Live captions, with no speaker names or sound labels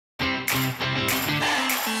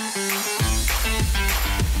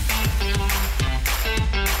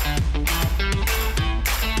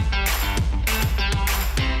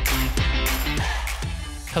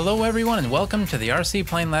Hello, everyone, and welcome to the RC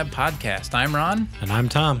Plane Lab podcast. I'm Ron. And I'm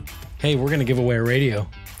Tom. Hey, we're going to give away a radio.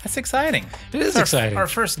 That's exciting. It is exciting. Our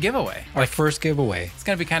first giveaway. Our first giveaway. It's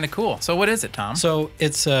going to be kind of cool. So what is it, Tom? So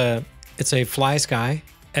it's a FlySky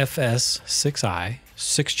FS-I6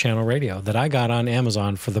 6-channel radio that I got on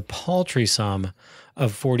Amazon for the paltry sum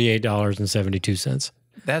of $48.72.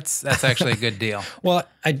 That's actually a good deal. Well,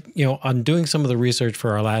 on doing some of the research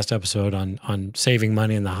for our last episode on saving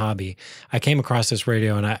money in the hobby, I came across this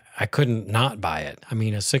radio and I couldn't not buy it. I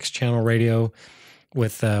mean, a 6-channel radio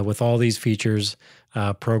with all these features,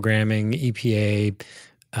 programming, EPA,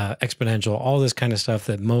 exponential, all this kind of stuff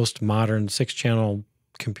that most modern 6-channel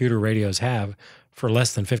computer radios have for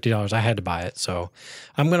less than $50. I had to buy it. So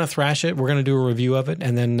I'm going to thrash it. We're going to do a review of it,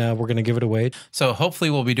 and then we're going to give it away. So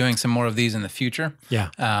hopefully we'll be doing some more of these in the future. Yeah.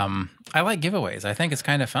 I like giveaways. I think it's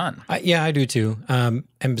kind of fun. Yeah, I do too. And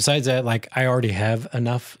besides that, I already have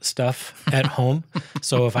enough stuff at home.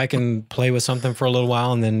 So if I can play with something for a little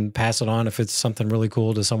while and then pass it on, if it's something really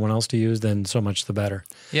cool to someone else to use, then so much the better.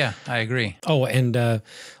 Yeah, I agree. Oh, and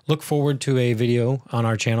look forward to a video on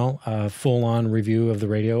our channel, a full-on review of the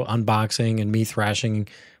radio, unboxing and me thrashing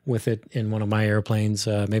with it in one of my airplanes.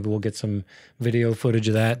 Maybe we'll get some video footage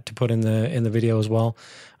of that to put in the video as well.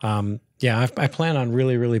 Yeah, I plan on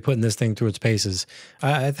really putting this thing through its paces.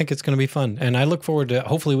 I think it's going to be fun, and I look forward to.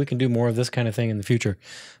 Hopefully, we can do more of this kind of thing in the future.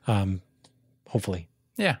 Hopefully.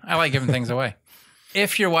 Yeah, I like giving things away.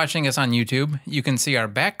 If you're watching us on YouTube, you can see our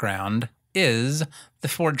background is the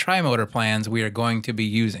Ford Tri-Motor plans we are going to be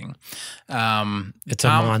using. It's a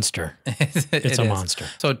monster. It's a monster.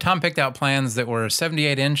 So Tom picked out plans that were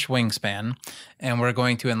 78-inch wingspan, and we're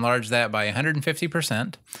going to enlarge that by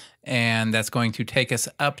 150%, and that's going to take us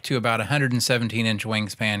up to about 117-inch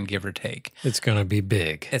wingspan, give or take. It's going to be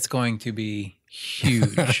big. It's going to be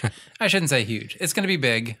huge. I shouldn't say huge. It's going to be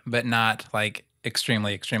big, but not like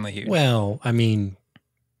extremely huge. Well, I mean,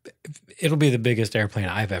 it'll be the biggest airplane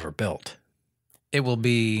I've ever built. It will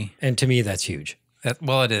be. And to me, that's huge.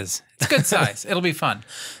 Well, it is. It's good size. It'll be fun.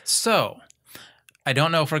 So I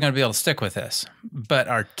don't know if we're going to be able to stick with this, but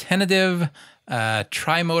our tentative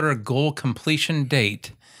tri-motor goal completion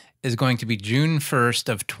date is going to be June 1st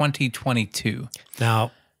of 2022.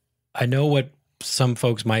 Now, I know what some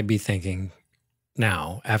folks might be thinking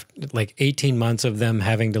now, after like 18 months of them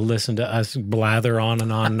having to listen to us blather on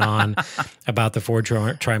and on and on about the Ford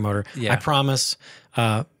Tri-Motor. Yeah. I promise,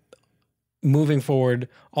 moving forward,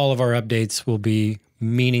 all of our updates will be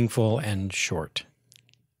meaningful and short.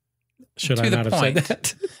 Should I not have said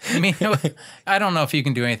that? I mean, I don't know if you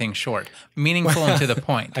can do anything short. Meaningful and to the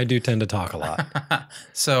point. I do tend to talk a lot.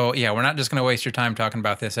 So, yeah, we're not just going to waste your time talking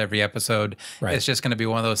about this every episode. Right. It's just going to be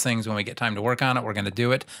one of those things when we get time to work on it, we're going to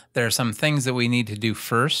do it. There are some things that we need to do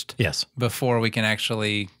first. Yes. Before we can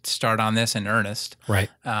actually start on this in earnest. Right.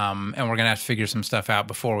 And we're going to have to figure some stuff out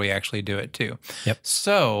before we actually do it too. Yep.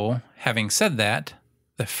 So, having said that,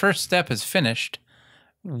 the first step is finished.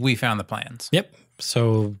 We found the plans. Yep.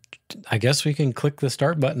 So I guess we can click the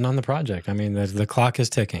start button on the project. I mean, the clock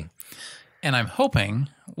is ticking. And I'm hoping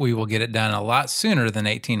we will get it done a lot sooner than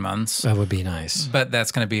 18 months. That would be nice. But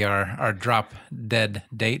that's going to be our drop dead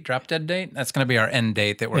date. That's going to be our end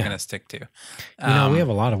date that we're going to stick to. We have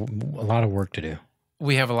a lot of work to do.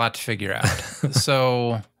 We have a lot to figure out.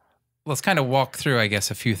 So let's kind of walk through, I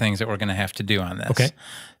guess, a few things that we're going to have to do on this. Okay.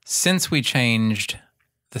 Since we changed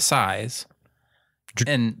the size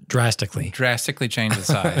and drastically change the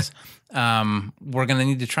size. We're going to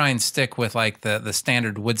need to try and stick with like the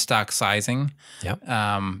standard Woodstock sizing. Yep.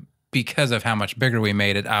 Because of how much bigger we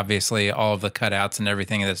made it, obviously all of the cutouts and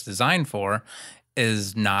everything that's designed for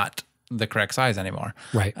is not the correct size anymore.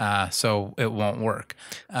 Right. So it won't work.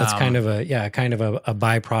 That's kind of a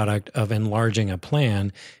byproduct of enlarging a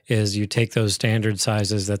plan is you take those standard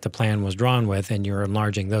sizes that the plan was drawn with and you're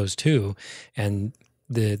enlarging those too. And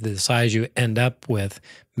the size you end up with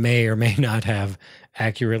may or may not have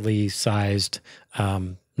accurately sized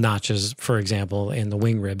notches, for example, in the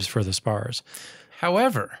wing ribs for the spars.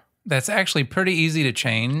 However, that's actually pretty easy to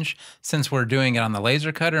change since we're doing it on the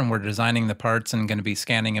laser cutter and we're designing the parts and going to be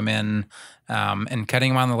scanning them in and cutting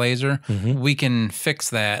them on the laser. Mm-hmm. We can fix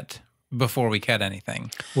that before we cut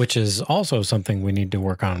anything. Which is also something we need to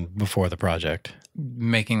work on before the project.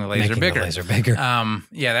 Making the laser bigger.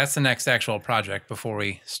 Yeah, that's the next actual project before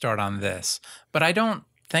we start on this. But I don't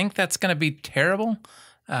think that's going to be terrible.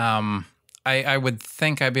 I would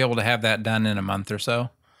think I'd be able to have that done in a month or so.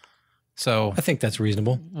 So I think that's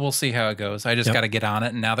reasonable. We'll see how it goes. I just got to get on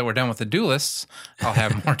it. And now that we're done with the Duellists, I'll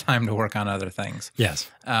have more time to work on other things.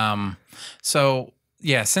 Yes. So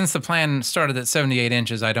yeah, since the plan started at 78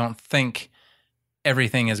 inches, I don't think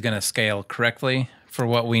everything is going to scale correctly for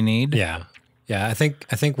what we need. Yeah. Yeah, I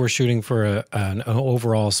think we're shooting for an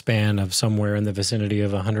overall span of somewhere in the vicinity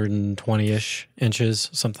of 120-ish inches,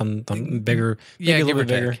 something bigger, Yeah, maybe a give little or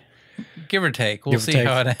bit bigger. take. Give or take. We'll Give or see take.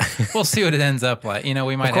 how we'll see what it ends up like. You know,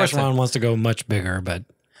 we might. Of course, have to, Ron wants to go much bigger, but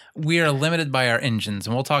we are limited by our engines,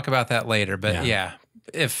 and we'll talk about that later. But yeah,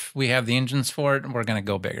 if we have the engines for it, we're going to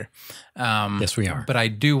go bigger. Yes, we are. But I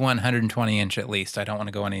do want 120 inch at least. I don't want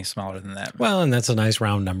to go any smaller than that. Well, and that's a nice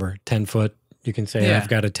round number, 10 foot. You can say I've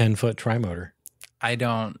got a 10-foot tri-motor.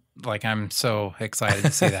 I'm so excited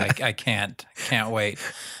to see that. I can't wait.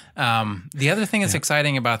 The other thing that's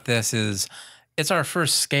exciting about this is it's our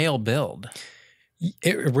first scale build.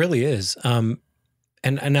 It really is. And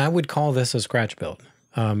I would call this a scratch build.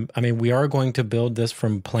 I mean, we are going to build this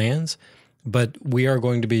from plans, but we are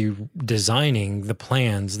going to be designing the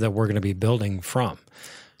plans that we're going to be building from.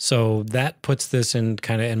 So that puts this in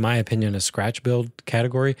kind of, in my opinion, a scratch build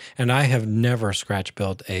category. And I have never scratch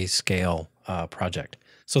built a scale project.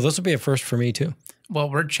 So this will be a first for me too. Well,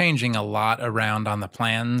 we're changing a lot around on the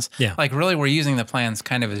plans. Yeah. Like really we're using the plans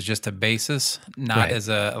kind of as just a basis, not as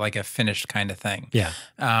a finished kind of thing. Yeah.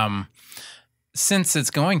 Since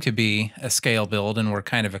it's going to be a scale build and we're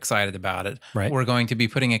kind of excited about it, we're going to be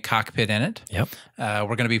putting a cockpit in it. Yep.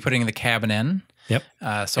 We're going to be putting the cabin in. Yep.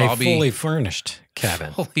 So I'll be fully furnished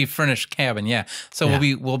cabin. Fully furnished cabin, yeah. So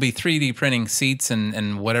we'll be 3D printing seats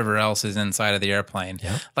and whatever else is inside of the airplane.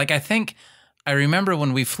 Yep. Like I remember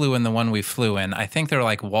when we flew in the one we flew in, I think there were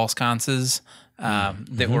like wall sconces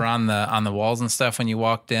that were on the walls and stuff when you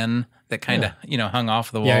walked in that kind of hung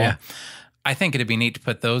off the wall. Yeah. I think it'd be neat to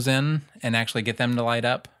put those in and actually get them to light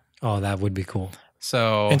up. Oh, that would be cool.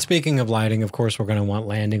 So, and speaking of lighting, of course, we're going to want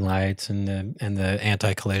landing lights and the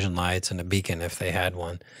anti-collision lights and a beacon if they had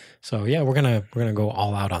one. So yeah, we're gonna go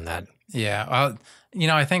all out on that. Yeah,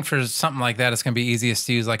 I think for something like that, it's going to be easiest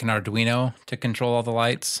to use like an Arduino to control all the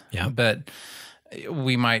lights. Yeah, but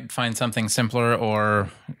we might find something simpler, or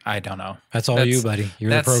I don't know. That's you, buddy.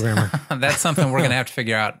 You're the programmer. That's something we're going to have to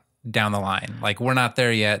figure out down the line. Like we're not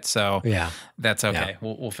there yet, so that's okay.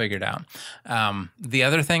 Yeah. We'll figure it out. The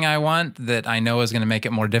other thing I want that I know is going to make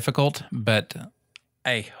it more difficult, but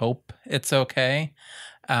I hope it's okay.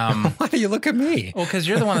 Why do you look at me? Well, because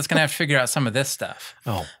you're the one that's going to have to figure out some of this stuff.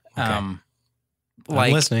 Oh, okay. I'm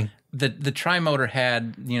listening. The tri-motor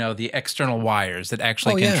had, the external wires that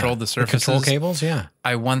actually controlled the surfaces. The control cables, yeah.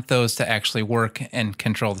 I want those to actually work and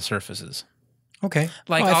control the surfaces. Okay.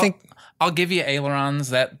 Like I think I'll give you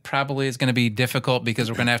ailerons. That probably is going to be difficult because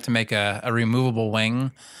we're going to have to make a removable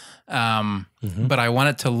wing. But I want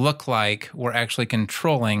it to look like we're actually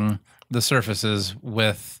controlling the surfaces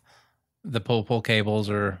with the pull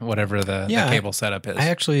cables or whatever the cable setup is. I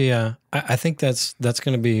actually, I think that's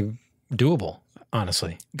going to be doable,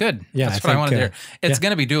 honestly. Good. Yeah, that's what I want to hear. It's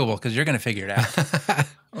going to be doable because you're going to figure it out.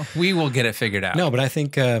 We will get it figured out. No, but I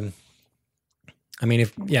think, I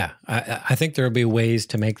think there'll be ways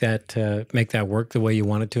to make that work the way you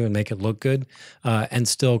want it to and make it look good, and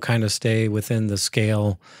still kind of stay within the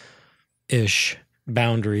scale-ish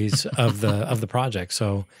boundaries of the project.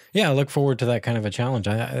 So yeah, I look forward to that kind of a challenge.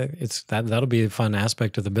 That'll be a fun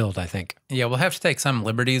aspect of the build, I think. Yeah, we'll have to take some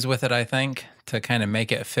liberties with it, I think, to kind of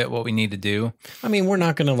make it fit what we need to do. I mean, we're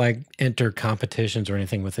not going to enter competitions or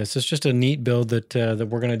anything with this. It's just a neat build that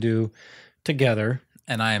we're going to do together.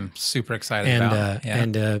 And I am super excited about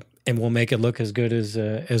it. And we'll make it look as good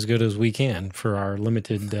as we can for our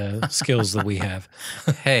limited skills that we have.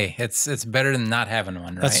 Hey, it's better than not having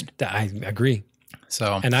one, right? I agree.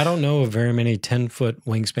 So, and I don't know of very many 10-foot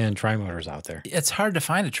wingspan tri-motors out there. It's hard to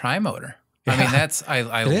find a tri-motor. I mean,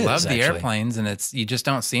 I love the airplanes, and you just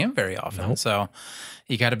don't see them very often. Nope. So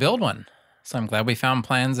you got to build one. So I'm glad we found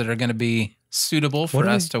plans that are going to be suitable for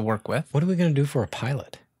us to work with. What are we going to do for a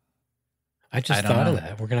pilot? I just thought of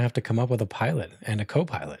that. We're going to have to come up with a pilot and a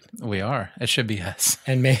co-pilot. We are. It should be us.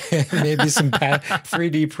 And maybe some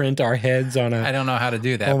 3D print our heads on a... I don't know how to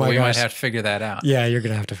do that, but we might have to figure that out. Yeah, you're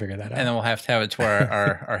going to have to figure that out. And then we'll have to have it to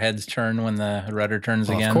where our heads turn when the rudder turns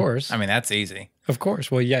again. Of course. I mean, that's easy. Of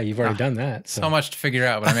course. Well, yeah, you've already done that. So much to figure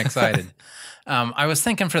out, but I'm excited. I was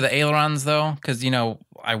thinking for the ailerons, though, because,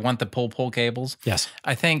 I want the pull cables. Yes.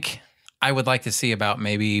 I think I would like to see about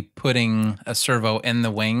maybe putting a servo in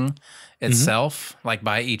the wing itself, like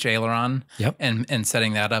by each aileron, and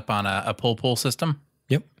setting that up on a pull system.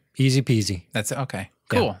 Yep, easy peasy. That's okay.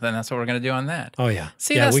 Cool. Yeah. Then that's what we're going to do on that. Oh yeah.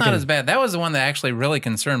 See, that's not as bad. That was the one that actually really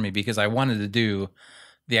concerned me because I wanted to do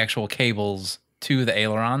the actual cables to the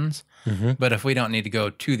ailerons. But if we don't need to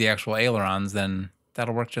go to the actual ailerons, then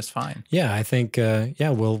that'll work just fine. Yeah, I think.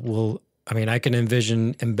 We'll. I mean, I can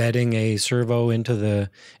envision embedding a servo into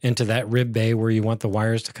that rib bay where you want the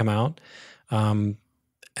wires to come out. And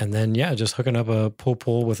then, yeah, just hooking up a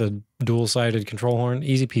pull with a dual-sided control horn,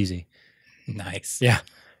 easy peasy. Nice. Yeah.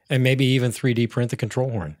 And maybe even 3D print the control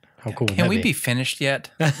horn. How cool would that be? Can we be finished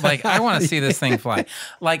yet? Like, I want to see this thing fly.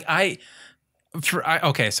 Like,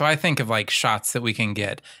 okay, so I think of like shots that we can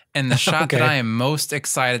get. And the shot that I am most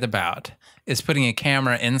excited about is putting a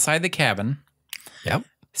camera inside the cabin. Yep.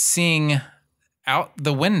 Seeing out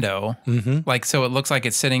the window, like so it looks like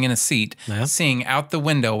it's sitting in a seat, seeing out the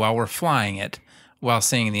window while we're flying it, while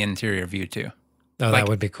seeing the interior view too. Oh, like, that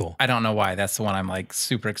would be cool. I don't know why. That's the one I'm like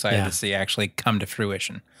super excited to see actually come to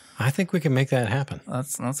fruition. I think we can make that happen.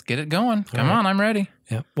 Let's get it going. Come on, I'm ready.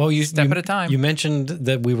 Yeah. Well, step at a time. You mentioned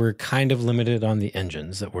that we were kind of limited on the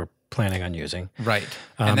engines that we're planning on using. Right.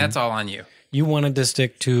 And that's all on you. You wanted to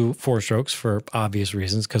stick to 4-strokes for obvious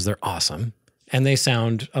reasons because they're awesome. And they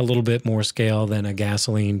sound a little bit more scale than a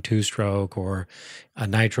gasoline 2-stroke or a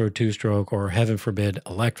nitro 2-stroke or, heaven forbid,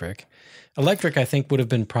 electric. Electric, I think, would have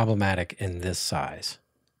been problematic in this size.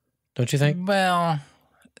 Don't you think? Well,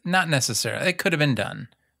 not necessarily. It could have been done.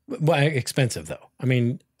 Well, expensive, though. I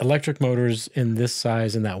mean, electric motors in this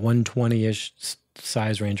size, in that 120-ish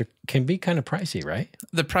size range, can be kind of pricey, right?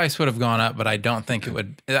 The price would have gone up, but I don't think it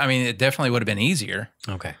would. I mean, it definitely would have been easier.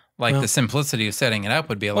 Okay. Like the simplicity of setting it up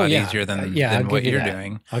would be a lot easier than what you're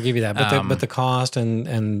doing. I'll give you that. But the cost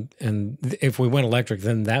and if we went electric,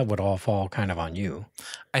 then that would all fall kind of on you.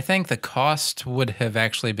 I think the cost would have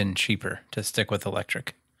actually been cheaper to stick with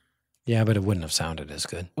electric. Yeah, but it wouldn't have sounded as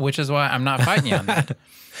good. Which is why I'm not fighting you on that.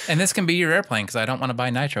 And this can be your airplane because I don't want to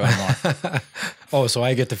buy nitro anymore. Oh, so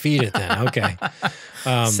I get to feed it then. Okay.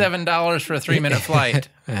 $7 for a 3-minute flight.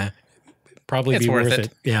 Probably it's be worth worth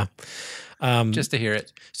it. Yeah. Just to hear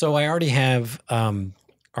it. So I already have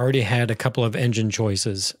already had a couple of engine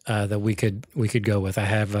choices that we could go with. I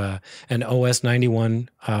have an OS 91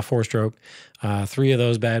 4-stroke. 3 of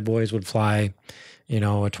those bad boys would fly,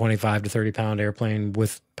 a 25 to 30 pound airplane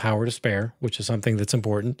with power to spare, which is something that's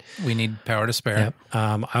important. We need power to spare. Yep.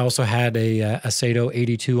 I also had a Sato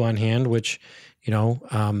 82 on hand, which,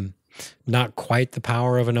 not quite the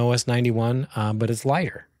power of an OS 91, but it's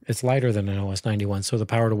lighter. It's lighter than an OS 91. So the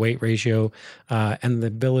power to weight ratio and the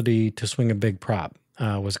ability to swing a big prop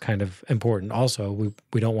was kind of important. Also,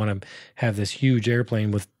 we don't want to have this huge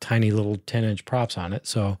airplane with tiny little 10-inch props on it.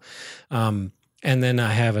 So, and then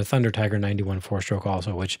I have a Thunder Tiger 91 4-stroke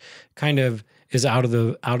also, which kind of is out of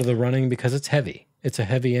the running because it's heavy. It's a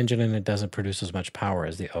heavy engine and it doesn't produce as much power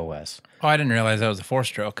as the OS. Oh, I didn't realize that was a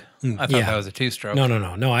 4-stroke. I thought that was a 2-stroke.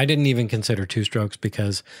 No. I didn't even consider 2-strokes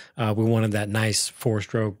because we wanted that nice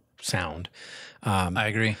 4-stroke sound. I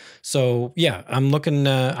agree. So yeah, I'm looking.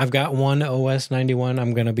 I've got one OS 91.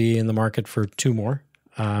 I'm going to be in the market for 2 more.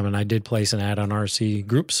 And I did place an ad on RC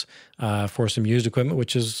Groups for some used equipment,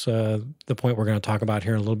 which is the point we're going to talk about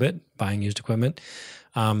here in a little bit, buying used equipment.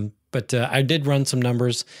 But I did run some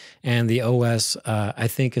numbers, and the OS, I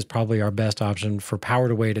think, is probably our best option for power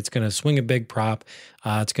to weight. It's going to swing a big prop.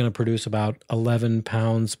 It's going to produce about 11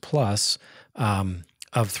 pounds plus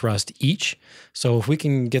of thrust each. So if we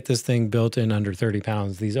can get this thing built in under 30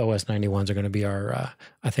 pounds, these OS 91s are going to be our,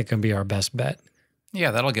 I think, going to be our best bet.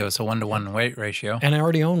 Yeah, that'll give us a 1-to-1 weight ratio. And I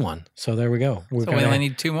already own one, so there we go. We only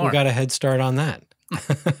need 2 more. We got a head start on that.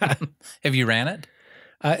 Have you ran it?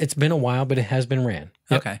 It's been a while, but it has been ran.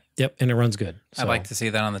 Yep. Okay. Yep, and it runs good. So. I'd like to see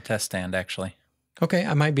that on the test stand, actually. Okay,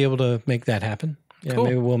 I might be able to make that happen. Yeah, cool.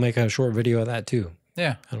 Maybe we'll make a short video of that too.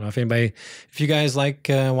 Yeah. I don't know if you guys like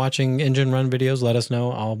watching engine run videos, let us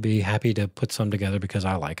know. I'll be happy to put some together because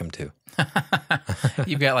I like them too.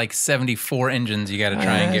 You've got like 74 engines you got to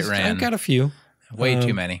try and get ran. I've got a few. Way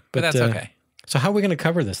too many, but that's okay. So how are we going to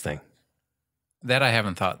cover this thing? That I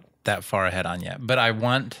haven't thought that far ahead on yet, but I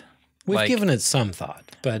want... We've given it some thought,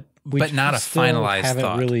 but not a finalized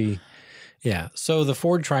thought. Really, yeah. So the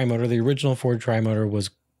Ford Trimotor, the original Ford Trimotor, was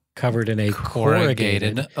covered in a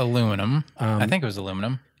corrugated aluminum. I think it was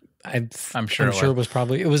aluminum. I'm sure it was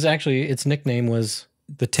probably. It was actually, its nickname was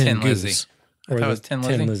the Tin Goose. Lizzie. I thought it was Tin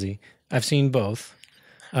Lizzie. I've seen both.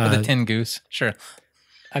 Or the Tin Goose, sure.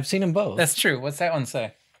 I've seen them both. That's true. What's that one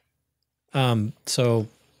say? So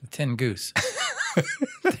Tin Goose.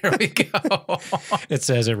 There we go. It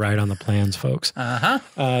says it right on the plans, folks.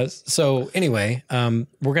 So anyway,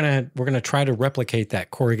 we're gonna try to replicate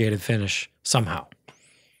that corrugated finish somehow.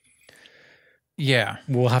 Yeah,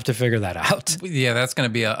 we'll have to figure that out. Yeah, that's going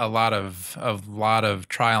to be a lot of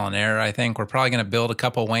trial and error. I think we're probably going to build a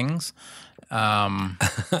couple wings, and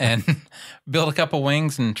build a couple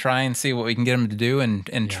wings and try and see what we can get them to do,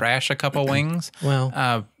 and trash a couple wings.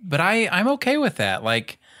 Well, but I'm okay with that.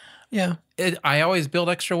 Like, Yeah. I always build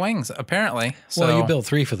extra wings, apparently. So Well, you built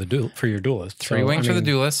 3 for your Duellist. Three wings for the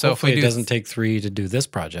Duellist. So if we it do, doesn't take 3 to do this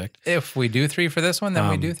project. if we do 3 for this one, then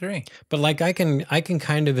we do 3. But like I can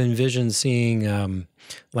kind of envision seeing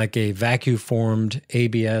like a vacuum formed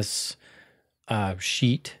ABS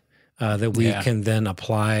sheet that we can then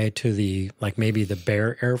apply to the, like maybe the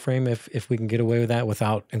bare airframe if we can get away with that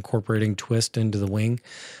without incorporating twist into the wing.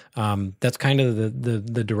 That's kind of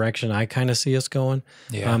the direction I kind of see us going.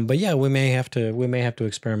 Yeah. But yeah, we may have to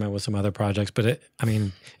experiment with some other projects, but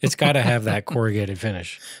it's got to have that corrugated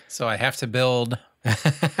finish. So I have to build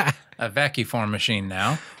a vacuum form machine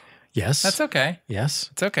now. Yes. That's okay. Yes.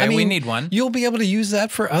 It's okay. We need one. You'll be able to use that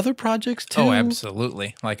for other projects too. Oh,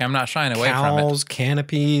 absolutely. Like I'm not shying away from it. Cowls,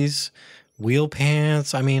 canopies, wheel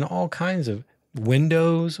pants. I mean, all kinds of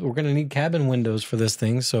windows. We're going to need cabin windows for this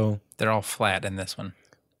thing. So They're all flat in this one.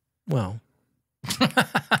 well,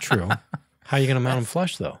 true. How are you going to mount them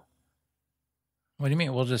flush though? What do you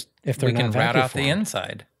mean? If they're we can not route vacuum out the formed.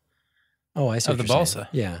 inside. Oh, I see Of what the you're balsa.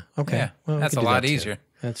 saying. Yeah. Okay. Yeah. Well, we That's could a do lot that too. easier.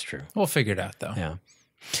 That's true. We'll figure it out though. Yeah.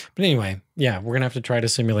 But anyway, yeah, we're going to have to try to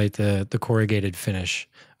simulate the corrugated finish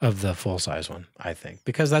of the full size one, I think,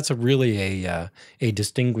 because that's really a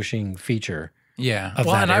distinguishing feature. Yeah. Of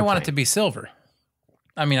Well, that and I want it airplane. to be silver.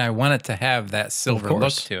 I mean, I want it to have that silver look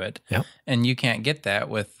course. to it. Yep. And you can't get that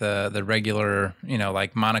with the regular,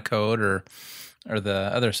 like monocode or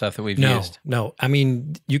the other stuff that we've used. No. I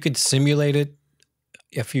mean, you could simulate it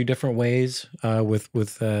a few different ways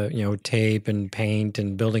with tape and paint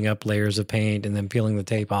and building up layers of paint and then peeling the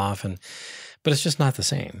tape off, but it's just not the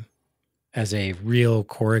same as a real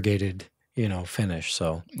corrugated finish.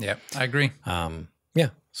 So Yeah, I agree. yeah.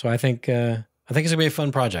 So I think it's gonna be a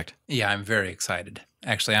fun project. Yeah, I'm very excited.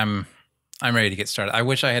 Actually, I'm ready to get started. I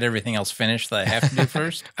wish I had everything else finished that I have to do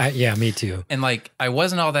first. Yeah, me too. And I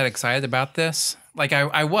wasn't all that excited about this. Like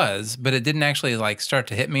I was, but it didn't actually start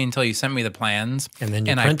to hit me until you sent me the plans. And then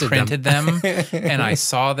you I printed printed them and I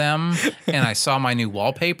saw them and I saw my new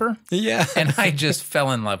wallpaper Yeah. and I just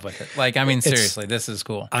fell in love with it. Seriously, this is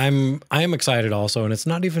cool. I'm excited also, and it's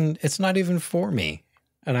not even for me,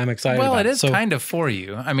 and I'm excited. Well, about it is kind of for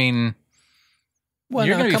you. I mean, Well,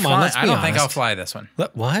 you're no, going to be come on, flying. let's I be don't think I'll honest. fly this one.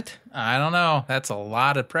 What? I don't know. That's a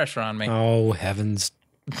lot of pressure on me. Oh heavens,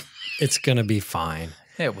 it's gonna be fine.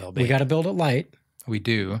 It will be. We got to build it light, We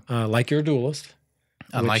do. like your Duellist.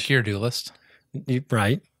 Unlike your Duellist.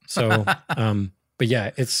 Right. So, but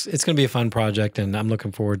yeah, it's going to be a fun project, and I'm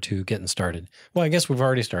looking forward to getting started. Well, I guess we've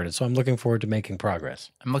already started, so I'm looking forward to making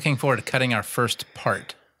progress. I'm looking forward to cutting our first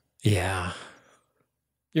part. Yeah.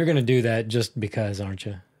 You're going to do that just because, aren't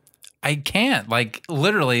you? I can't.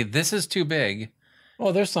 Literally, this is too big.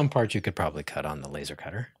 Well, there's some parts you could probably cut on the laser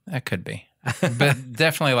cutter. That could be. But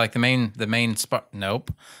definitely the main spot.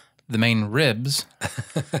 Nope. The main ribs.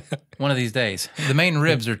 One of these days. The main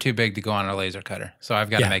ribs are too big to go on a laser cutter. So I've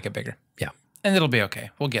got to make it bigger. Yeah. And it'll be okay.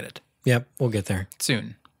 We'll get it Yep, we'll get there.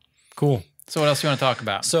 soon. Cool. So what else do you want to talk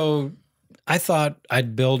about? So I thought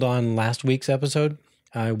I'd build on last week's episode.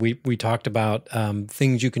 We talked about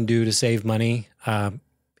things you can do to save money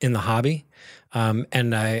in the hobby.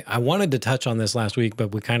 And I wanted to touch on this last week,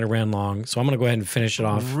 but we kind of ran long. So I'm going to go ahead and finish it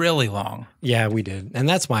off. Really long. Yeah, we did. And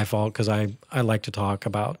that's my fault because I like to talk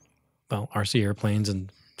about, RC airplanes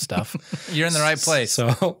and stuff. You're in the right place.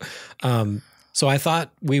 So I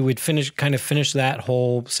thought we would finish that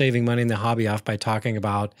whole saving money in the hobby off by talking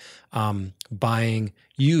about buying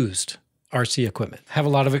used RC equipment. Have a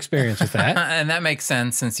lot of experience with that. And that makes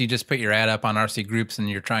sense since you just put your ad up on RC groups and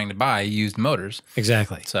you're trying to buy used motors.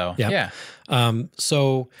 Exactly. So, Yep. yeah.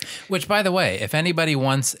 Which, by the way, if anybody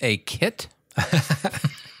wants a kit,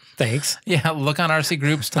 thanks. yeah, look on RC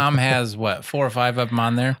groups. Tom has 4 or 5 of them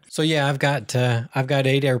on there. So yeah, I've got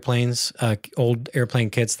 8 airplanes, old airplane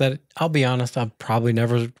kits that I'll be honest, I'm probably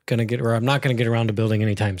never going to I'm not going to get around to building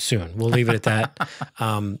anytime soon. We'll leave it at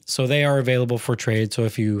that. So they are available for trade. So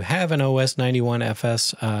if you have an OS 91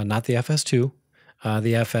 FS, not the FS2,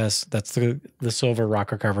 the FS, that's the silver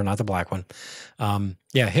rocker cover, not the black one.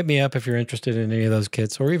 Yeah, hit me up if you're interested in any of those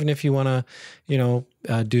kits, or even if you want to,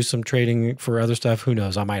 do some trading for other stuff. Who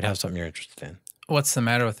knows? I might have something you're interested in. What's the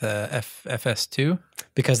matter with the FS2?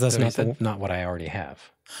 Because that's Is that what you not what I already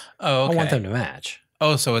have. Oh, okay. I want them to match.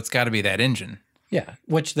 Oh, so it's got to be that engine. Yeah,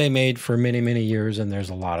 which they made for many, many years, and there's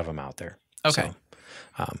a lot of them out there. Okay.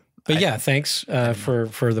 So, but yeah, thanks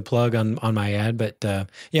for the plug on my ad. But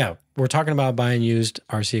yeah, we're talking about buying used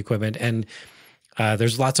RC equipment, and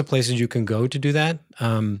there's lots of places you can go to do that.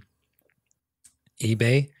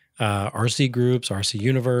 eBay, RC Groups, RC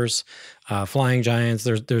Universe, Flying Giants.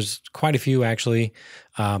 There's quite a few actually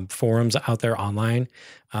forums out there online,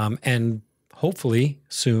 and hopefully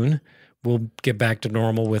soon we'll get back to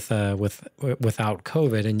normal without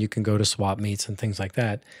COVID, and you can go to swap meets and things like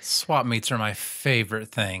that. Swap meets are my favorite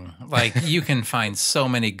thing. Like, you can find so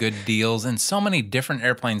many good deals and so many different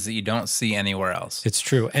airplanes that you don't see anywhere else. It's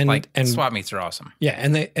true, and swap meets are awesome. Yeah,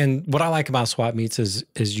 and what I like about swap meets is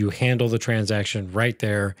you handle the transaction right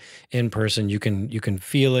there in person. You can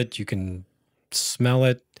feel it, you can smell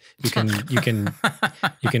it, you can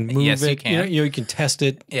move Yes, it. you can. You can test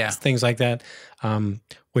it. Yeah. Things like that.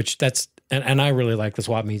 Which that's and I really like the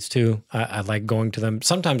swap meets too. I like going to them.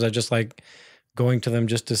 Sometimes I just like going to them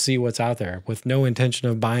just to see what's out there with no intention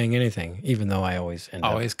of buying anything, even though I always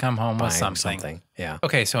come home with buying something. Yeah.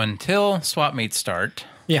 Okay, so until swap meets start,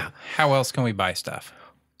 Yeah. how else can we buy stuff?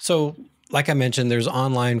 So, like I mentioned, there's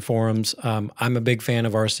online forums. I'm a big fan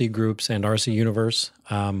of RC groups and RC Universe.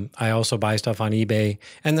 I also buy stuff on eBay,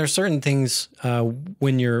 and there's certain things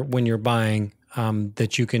when you're buying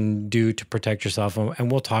that you can do to protect yourself, and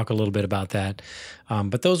we'll talk a little bit about that.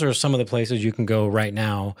 But those are some of the places you can go right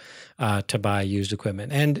now to buy used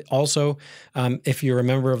equipment. And also, if you're a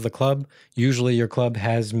member of the club, usually your club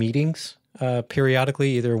has meetings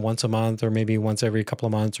periodically, either once a month or maybe once every couple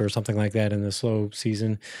of months or something like that in the slow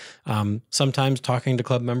season. Sometimes talking to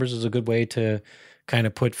club members is a good way to kind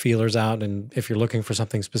of put feelers out. And if you're looking for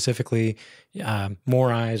something specifically,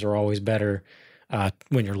 more eyes are always better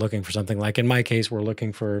when you're looking for something. Like in my case, we're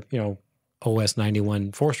looking for, OS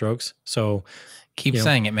 91 4-strokes. So Keep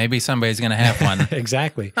saying it. Maybe somebody's going to have one.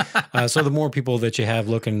 Exactly. So the more people that you have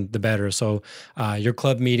looking, the better. So your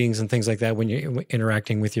club meetings and things like that, when you're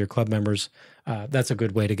interacting with your club members, that's a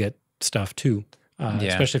good way to get stuff too,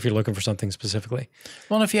 especially if you're looking for something specifically.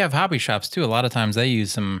 Well, and if you have hobby shops too, a lot of times they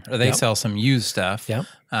use sell some used stuff. Yep.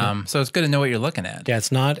 So it's good to know what you're looking at. Yeah,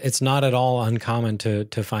 it's not at all uncommon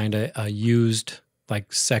to find a used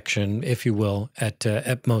section, if you will,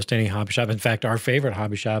 at most any hobby shop. In fact, our favorite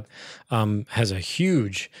hobby shop has a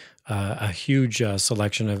huge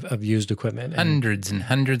selection of used equipment, hundreds and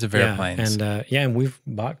hundreds of airplanes. And we've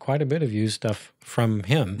bought quite a bit of used stuff from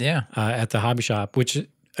him. Yeah, at the hobby shop, which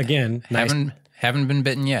again, haven't been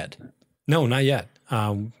bitten yet. No, not yet.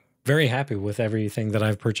 Very happy with everything that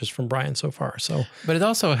I've purchased from Brian so far. So, but it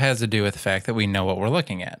also has to do with the fact that we know what we're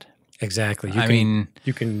looking at. Exactly.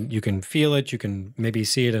 You can feel it. You can maybe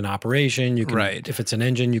see it in operation. You can, if it's an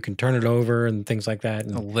engine, you can turn it over and things like that.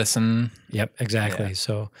 And listen. Yep, exactly. Yeah.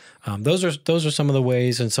 So those are some of the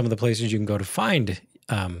ways and some of the places you can go to find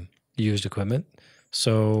used equipment.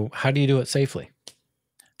 So how do you do it safely?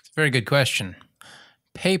 It's a very good question.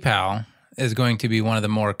 PayPal is going to be one of the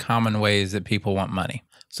more common ways that people want money.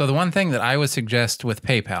 So the one thing that I would suggest with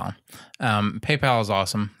PayPal, PayPal is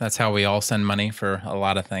awesome. That's how we all send money for a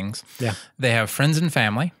lot of things. Yeah. They have friends and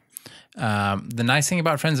family. The nice thing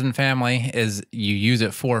about friends and family is you use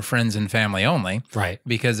it for friends and family only. Right.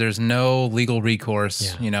 Because there's no legal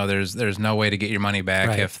recourse. Yeah. There's no way to get your money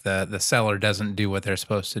back if the seller doesn't do what they're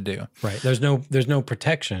supposed to do. Right. There's no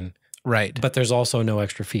protection. Right. But there's also no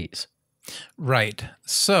extra fees. Right.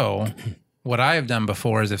 So what I've done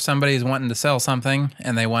before is if somebody's wanting to sell something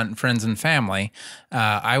and they want friends and family,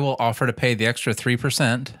 I will offer to pay the extra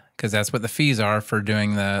 3% because that's what the fees are for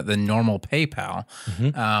doing the normal PayPal.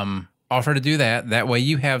 Mm-hmm. Offer to do that. That way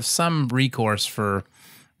you have some recourse for,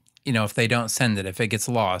 if they don't send it, if it gets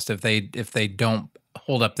lost, if they don't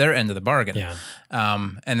hold up their end of the bargain. Yeah.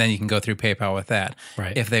 And then you can go through PayPal with that.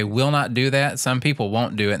 Right. If they will not do that, some people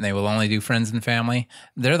won't do it and they will only do friends and family.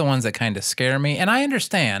 They're the ones that kind of scare me. And I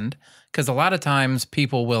understand because a lot of times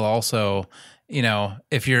people will also,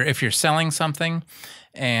 if you're selling something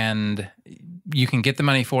and you can get the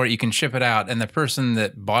money for it, you can ship it out, and the person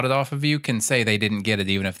that bought it off of you can say they didn't get it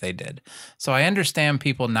even if they did. So I understand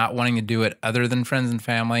people not wanting to do it other than friends and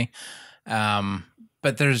family.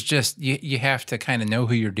 But there's just, you have to kind of know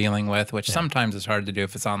who you're dealing with, which sometimes is hard to do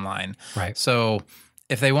if it's online. Right. So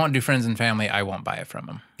if they won't do friends and family, I won't buy it from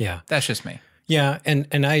them. Yeah. That's just me. Yeah.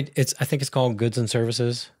 And I think it's called goods and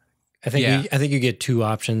services. I think you get two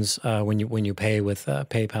options when you pay with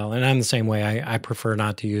PayPal, and I'm the same way. I prefer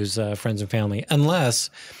not to use friends and family unless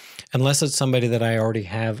it's somebody that I already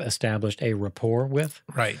have established a rapport with.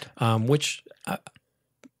 Right. Which,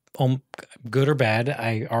 good or bad,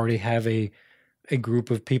 I already have a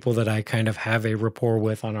group of people that I kind of have a rapport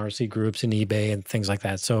with on RC groups and eBay and things like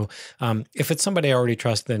that. So if it's somebody I already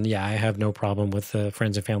trust, then I have no problem with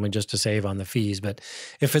friends and family just to save on the fees. But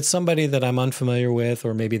if it's somebody that I'm unfamiliar with,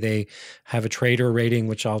 or maybe they have a trader rating,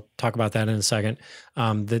 which I'll talk about that in a second,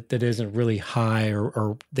 that isn't really high,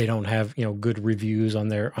 or they don't have good reviews on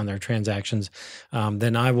their transactions,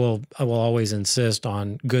 then I will always insist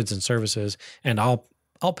on goods and services, and I'll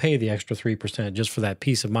I'll pay the extra 3% just for that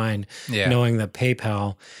peace of mind, Yeah. knowing that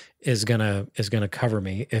PayPal is gonna cover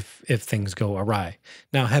me if things go awry.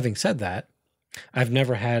 Now, having said that, I've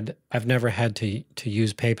never had to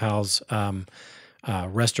use PayPal's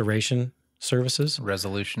restoration services.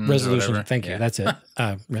 Resolution. Thank you. Yeah. That's it.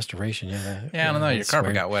 Restoration. Yeah. Yeah, I don't know. Your that's carpet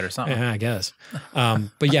weird. got wet or something. Yeah, I guess.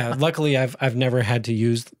 But yeah, luckily I've never had to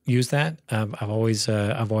use that. I've always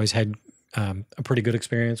had a pretty good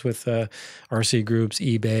experience with RC groups,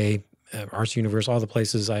 eBay, RC Universe, all the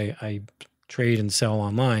places I trade and sell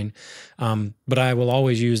online. But I will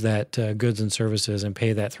always use that goods and services and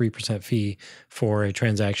pay that 3% fee for a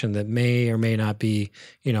transaction that may or may not be,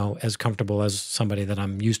 as comfortable as somebody that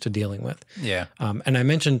I'm used to dealing with. Yeah. And I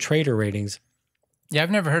mentioned trader ratings. Yeah,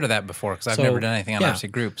 I've never heard of that before because I've never done anything on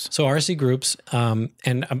RC groups. So RC groups and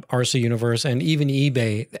RC Universe and even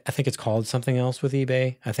eBay, I think it's called something else with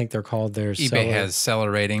eBay. I think they're called their eBay has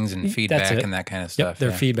seller ratings and feedback and that kind of stuff. Yep,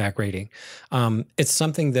 their feedback rating. It's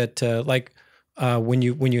something that when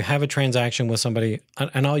you have a transaction with somebody,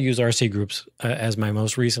 and I'll use RC groups as my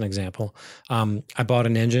most recent example. I bought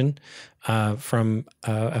an engine from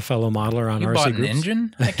a fellow modeler on RC groups. You bought an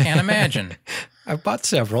engine? I can't imagine. I've bought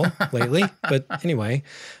several lately, but anyway.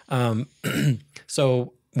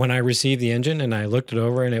 So when I received the engine and I looked it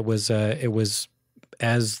over and it was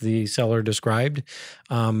as the seller described,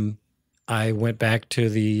 I went back to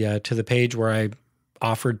the page where I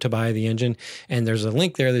offered to buy the engine, and there's a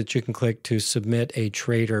link there that you can click to submit a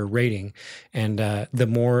trader rating. And the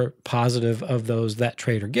more positive of those that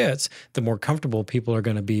trader gets, the more comfortable people are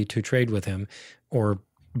going to be to trade with him or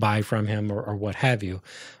buy from him or what have you.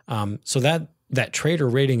 So that trader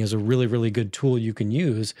rating is a really, really good tool you can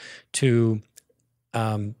use to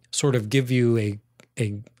sort of give you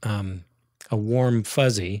a warm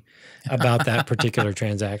fuzzy about that particular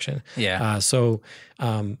transaction. Yeah.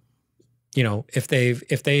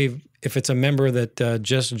 If it's a member that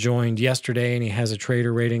just joined yesterday and he has a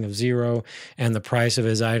trader rating of 0 and the price of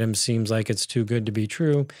his item seems like it's too good to be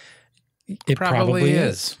true, it probably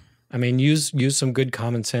is. I mean, use some good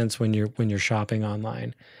common sense when you're shopping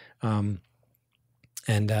online.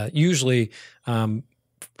 Usually,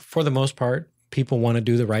 for the most part, people want to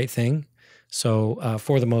do the right thing. So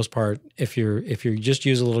for the most part, if you just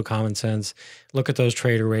use a little common sense, look at those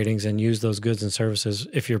trader ratings and use those goods and services,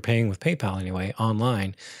 if you're paying with PayPal anyway,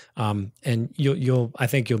 online, and I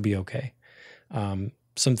think you'll be okay.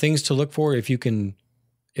 Some things to look for if you can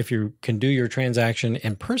do your transaction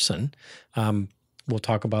in person, we'll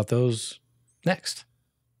talk about those next.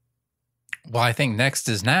 Well, I think next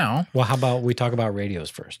is now. Well, how about we talk about radios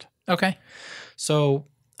first? Okay. So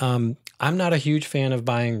I'm not a huge fan of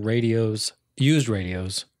buying used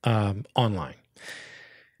radios online,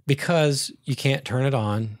 because you can't turn it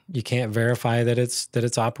on, you can't verify that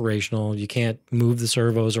it's operational, you can't move the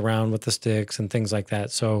servos around with the sticks and things like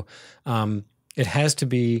that. So it has to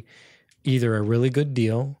be either a really good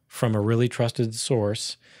deal from a really trusted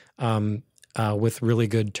source with really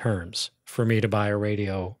good terms for me to buy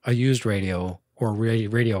a used radio or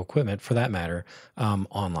radio equipment for that matter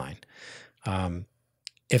online.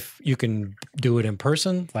 If you can do it in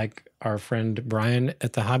person, like our friend Brian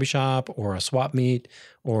at the hobby shop or a swap meet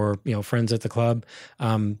or friends at the club,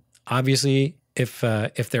 obviously if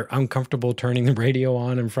they're uncomfortable turning the radio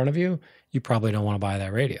on in front of you, you probably don't want to buy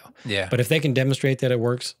that radio. Yeah. But if they can demonstrate that it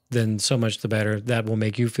works, then so much the better. That will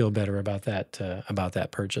make you feel better about that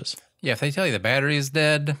purchase. Yeah, if they tell you the battery is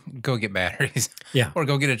dead, go get batteries. Yeah. Or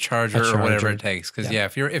go get a charger or whatever it takes. Because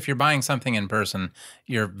if you're buying something in person,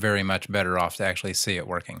 you're very much better off to actually see it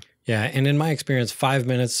working. Yeah, and in my experience, 5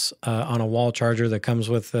 minutes on a wall charger that comes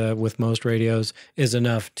with most radios is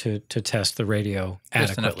enough to test the radio adequately.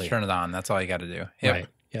 Just enough to turn it on. That's all you got to do. Yep. Right.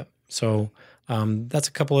 Yep. So that's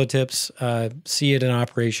a couple of tips. See it in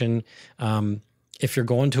operation. If you're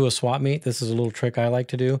going to a swap meet, this is a little trick I like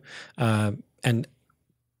to do. And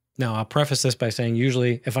now, I'll preface this by saying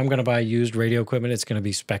usually if I'm going to buy used radio equipment, it's going to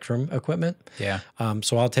be Spectrum equipment. Yeah.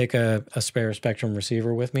 So I'll take a spare Spectrum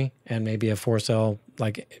receiver with me and maybe a 4-cell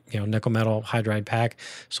nickel metal hydride pack,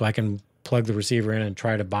 so I can plug the receiver in and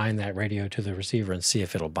try to bind that radio to the receiver and see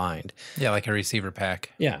if it'll bind. Yeah, like a receiver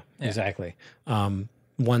pack. Yeah. Exactly. One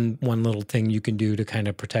little thing you can do to kind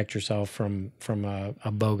of protect yourself from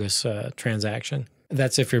a bogus transaction.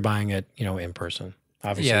 That's if you're buying it, in person.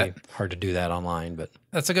 Obviously, hard to do that online, but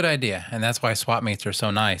That's a good idea. And that's why swap meets are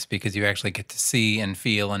so nice, because you actually get to see and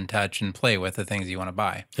feel and touch and play with the things you want to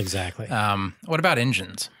buy. Exactly. What about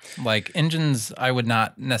engines? Like engines, I would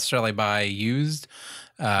not necessarily buy used.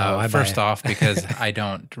 First off, because I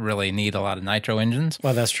don't really need a lot of nitro engines.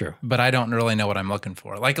 Well, that's true. But I don't really know what I'm looking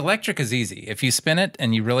for. Like electric is easy. If you spin it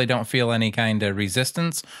and you really don't feel any kind of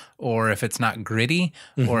resistance, or if it's not gritty,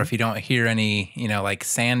 or if you don't hear any, like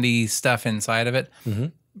sandy stuff inside of it,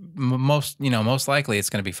 most likely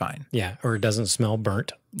it's going to be fine. Yeah, or it doesn't smell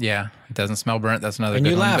burnt. Yeah, it doesn't smell burnt. That's another and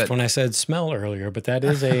good you one. laughed when I said smell earlier, but that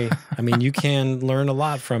is I mean, you can learn a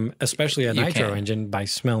lot from, especially a nitro engine, by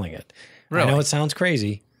smelling it. Really? I know it sounds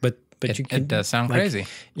crazy, but you can. It does sound crazy.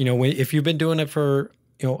 If you've been doing it for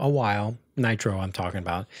a while, nitro I'm talking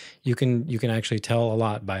about, you can actually tell a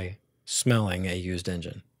lot by smelling a used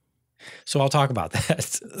engine. So I'll talk about that.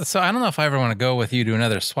 So I don't know if I ever want to go with you to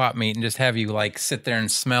another swap meet and just have you like sit there and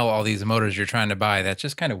smell all these motors you're trying to buy. That's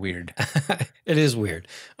just kind of weird. It is weird.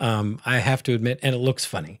 I have to admit, and it looks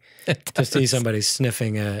funny to see somebody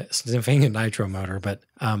sniffing a nitro motor. But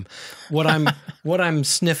what I'm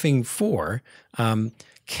sniffing for,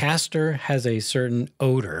 Caster has a certain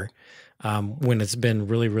odor when it's been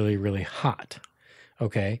really, really, really hot.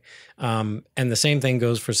 Okay, and the same thing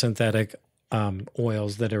goes for synthetic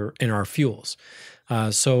oils that are in our fuels.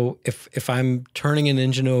 So if I'm turning an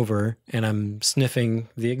engine over and I'm sniffing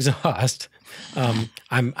the exhaust,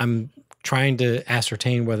 I'm trying to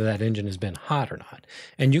ascertain whether that engine has been hot or not.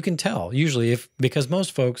 And you can tell usually because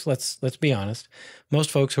most folks, let's be honest,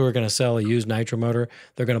 most folks who are going to sell a used nitro motor,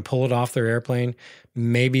 they're going to pull it off their airplane.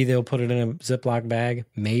 Maybe they'll put it in a Ziploc bag,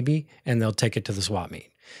 maybe, and they'll take it to the swap meet.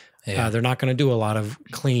 Yeah. They're not going to do a lot of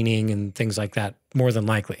cleaning and things like that, more than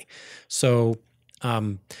likely. So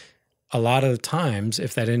a lot of the times,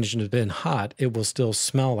 if that engine has been hot, it will still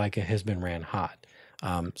smell like it has been ran hot.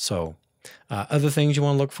 Other things you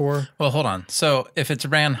want to look for? Well, hold on. So if it's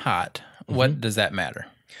ran hot, what does that matter?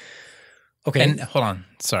 Okay. And hold on.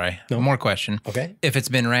 Sorry. No. One more question. Okay. If it's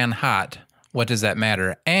been ran hot, what does that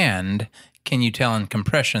matter? And can you tell in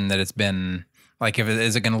compression that it's been, like,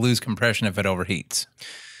 is it going to lose compression if it overheats?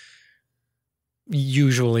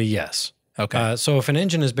 Usually, yes. Okay. So if an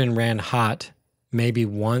engine has been ran hot, maybe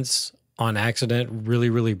once on accident, really,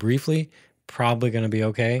 really briefly, probably going to be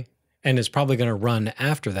okay. And it's probably going to run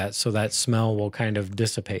after that, so that smell will kind of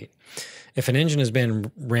dissipate. If an engine has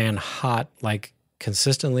been ran hot, like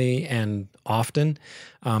consistently and often,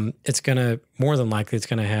 it's going to, more than likely, it's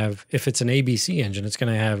going to have, if it's an ABC engine, it's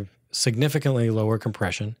going to have significantly lower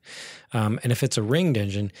compression. And if it's a ringed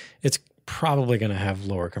engine, it's probably going to have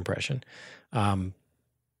lower compression.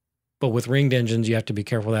 But with ringed engines, you have to be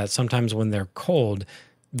careful that sometimes when they're cold,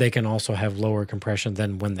 they can also have lower compression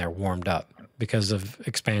than when they're warmed up because of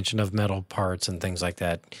expansion of metal parts and things like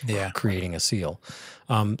that, creating a seal.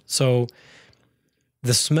 So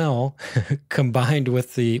the smell combined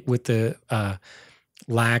with the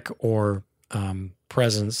lack or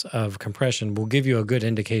presence of compression will give you a good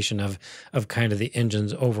indication of kind of the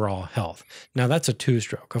engine's overall health. Now that's a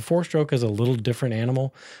two-stroke. A four-stroke is a little different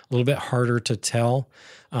animal, a little bit harder to tell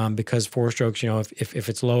because four-strokes, if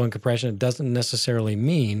it's low in compression, it doesn't necessarily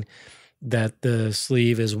mean that the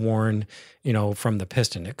sleeve is worn, from the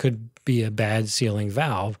piston. It could be a bad sealing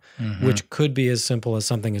valve, which could be as simple as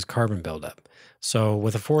something as carbon buildup. So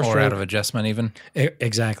with a four-stroke, or out of adjustment even.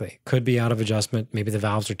 Exactly. Could be out of adjustment. Maybe the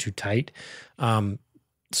valves are too tight.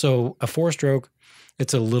 So a four-stroke,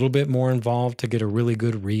 it's a little bit more involved to get a really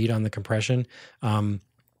good read on the compression.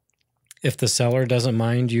 If the seller doesn't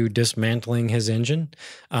mind you dismantling his engine,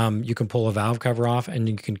 you can pull a valve cover off and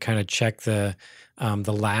you can kind of check the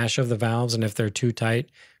lash of the valves. And if they're too tight,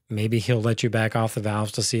 maybe he'll let you back off the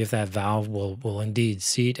valves to see if that valve will indeed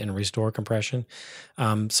seat and restore compression.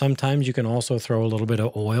 Sometimes you can also throw a little bit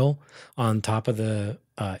of oil on top of the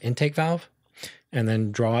intake valve and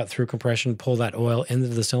then draw it through compression, pull that oil into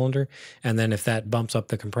the cylinder. And then if that bumps up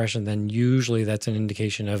the compression, then usually that's an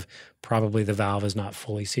indication of probably the valve is not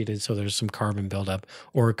fully seated. So there's some carbon buildup,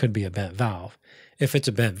 or it could be a bent valve. If it's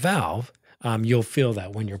a bent valve, you'll feel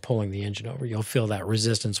that when you're pulling the engine over. You'll feel that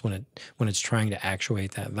resistance when it's trying to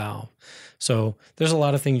actuate that valve. So there's a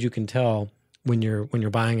lot of things you can tell when you're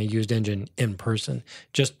buying a used engine in person,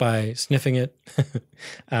 just by sniffing it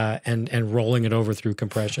and rolling it over through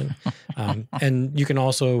compression. And you can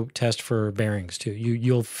also test for bearings too.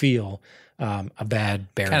 You'll feel a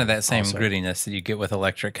bad bearing. Kind of that same also. Grittiness that you get with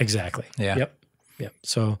electric. Exactly. Yeah. Yep.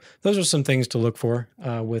 So those are some things to look for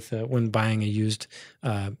with when buying a used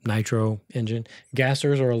nitro engine.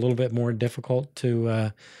 Gassers are a little bit more difficult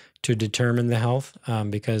to determine the health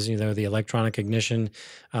because the electronic ignition,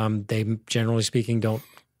 they generally speaking don't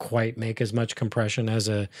quite make as much compression as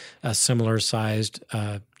a similar sized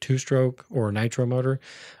two-stroke or nitro motor.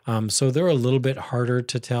 So they're a little bit harder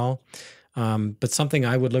to tell. But something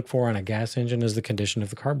I would look for on a gas engine is the condition of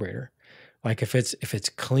the carburetor. Like if it's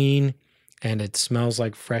clean and it smells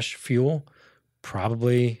like fresh fuel,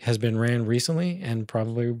 probably has been ran recently and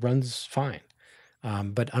probably runs fine.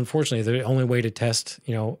 But unfortunately, the only way to test,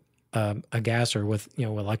 a gasser with,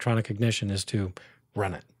 electronic ignition is to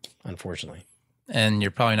run it, unfortunately. And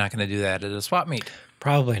you're probably not going to do that at a swap meet.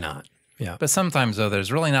 Probably not. Yeah. But sometimes, though,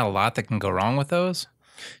 there's really not a lot that can go wrong with those.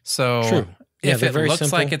 So True. Yeah, if it looks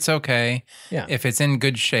simple. like it's okay, if it's in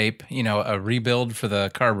good shape, a rebuild for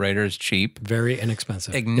the carburetor is cheap. Very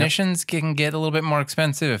inexpensive. Ignitions can get a little bit more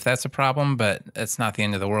expensive if that's a problem, but it's not the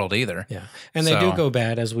end of the world either. Yeah, and they do go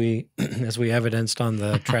bad as we evidenced on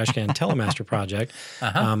the Trash Can Telemaster project.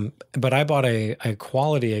 But I bought a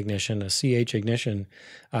quality ignition, a CH ignition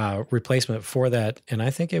replacement for that, and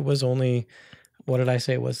I think it was only, what did I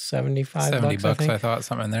say? It was $75. $70, I thought,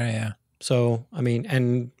 something in there. Yeah. So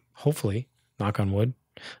and hopefully, knock on wood,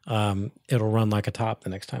 it'll run like a top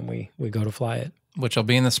the next time we go to fly it. Which will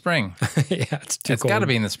be in the spring. Yeah, it's too cold. It's got to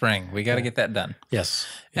be in the spring. We got to get that done. Yes.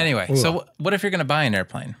 Yeah. Anyway, so what if you're going to buy an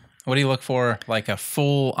airplane? What do you look for, like a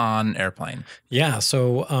full-on airplane? Yeah,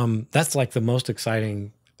 so that's like the most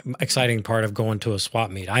exciting part of going to a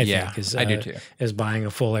swap meet, I think, is I do too. Is buying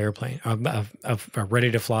a full airplane, a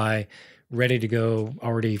ready to fly, ready to go,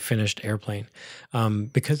 already finished airplane.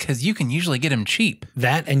 Because you can usually get them cheap.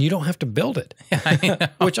 That, and you don't have to build it.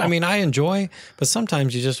 Which, I enjoy, but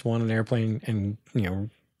sometimes you just want an airplane and,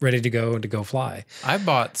 ready to go fly. I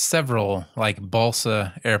bought several like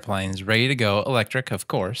balsa airplanes ready to go, electric, of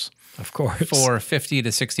course. Of course. For $50 to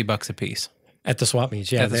 $60 a piece. At the swap meets,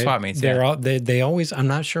 yeah. At the swap meets, they always, I'm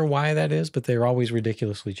not sure why that is, but they're always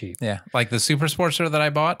ridiculously cheap. Yeah, like the Super Sportster that I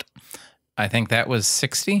bought, I think that was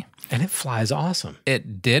 $60. And it flies awesome.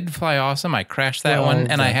 It did fly awesome. I crashed that one,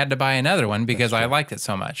 and I had to buy another one because I liked it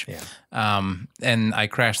so much. Yeah. And I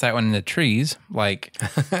crashed that one in the trees. Like,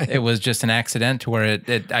 it was just an accident to where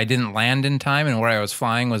I didn't land in time, and where I was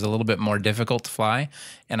flying was a little bit more difficult to fly,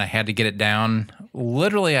 and I had to get it down.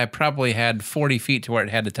 Literally, I probably had 40 feet to where it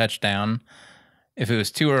had to touch down. If it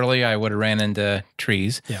was too early, I would have ran into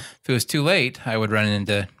trees. Yeah. If it was too late, I would run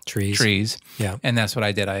into trees. Yeah. And that's what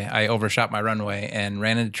I did. I overshot my runway and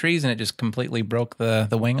ran into trees, and it just completely broke the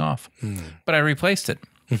wing off. But I replaced it.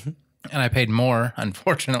 And I paid more,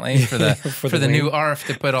 unfortunately, for the for the new ARF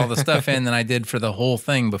to put all the stuff in than I did for the whole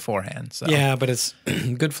thing beforehand. So yeah, but it's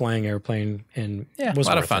good flying airplane, and was a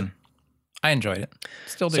lot of fun. I enjoyed it.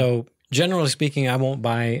 Still do. So generally speaking, I won't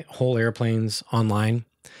buy whole airplanes online,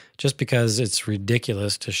 just because it's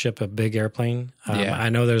ridiculous to ship a big airplane. I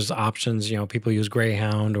know there's options, people use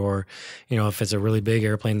Greyhound, or, if it's a really big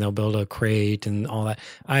airplane, they'll build a crate and all that.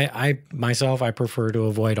 I myself, I prefer to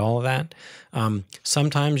avoid all of that.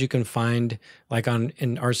 Sometimes you can find, like in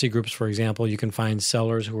RC groups, for example, you can find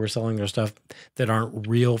sellers who are selling their stuff that aren't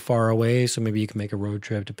real far away. So maybe you can make a road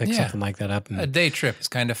trip to pick something like that up. A day trip is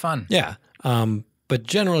kind of fun. Yeah. But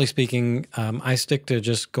generally speaking, I stick to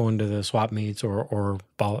just going to the swap meets or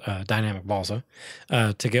dynamic balsa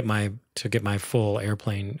to get my full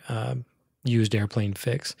airplane used airplane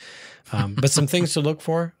fix. But some things to look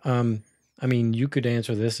for. You could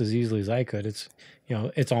answer this as easily as I could.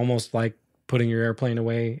 It's almost like putting your airplane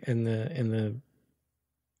away in the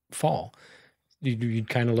fall. You'd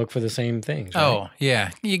kind of look for the same things, right? Oh, yeah.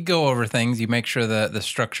 You go over things. You make sure the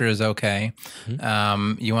structure is okay.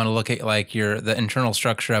 You want to look at like the internal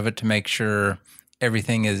structure of it to make sure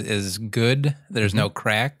everything is good. There's no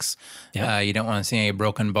cracks. You don't want to see any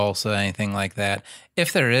broken balsa, anything like that.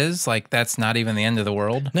 If there is, that's not even the end of the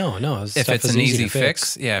world. No. If it's an easy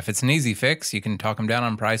fix. Yeah, if it's an easy fix, you can talk them down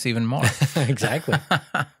on price even more. Exactly.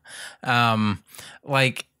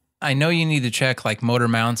 I know you need to check like motor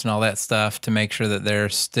mounts and all that stuff to make sure that they're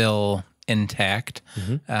still intact.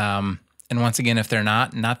 And once again, if they're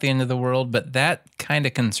not the end of the world, but that kind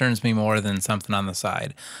of concerns me more than something on the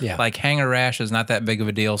side. Yeah. Like hanger rash is not that big of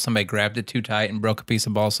a deal. Somebody grabbed it too tight and broke a piece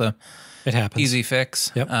of balsa. It happens. Easy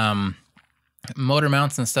fix. Yep. Motor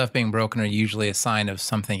mounts and stuff being broken are usually a sign of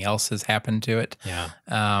something else has happened to it. Yeah.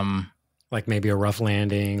 Like maybe a rough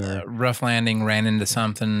landing, or rough landing, ran into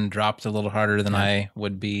something, dropped a little harder than I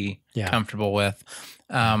would be comfortable with.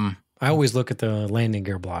 I always look at the landing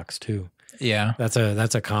gear blocks too. Yeah, that's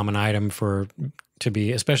a common item to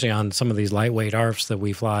be, especially on some of these lightweight ARFs that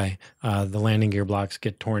we fly. The landing gear blocks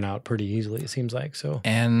get torn out pretty easily, it seems like. So,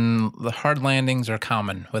 and the hard landings are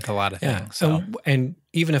common with a lot of things. So, and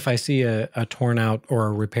even if I see a torn out or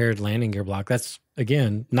a repaired landing gear block, that's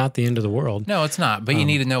again not the end of the world. No, it's not. But you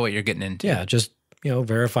need to know what you're getting into. Yeah, just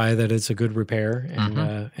verify that it's a good repair,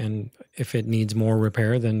 and if it needs more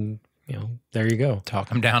repair, then there you go. Talk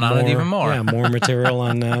them down on it even more. Yeah, more material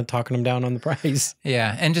on talking them down on the price.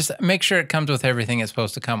 Yeah, and just make sure it comes with everything it's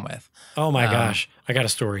supposed to come with. Oh my gosh, I got a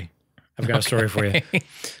story. I've got a story for you.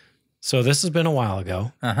 So this has been a while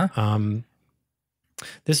ago.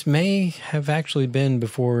 This may have actually been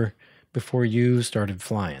before you started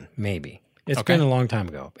flying. Maybe it's been a long time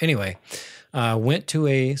ago. Anyway, went to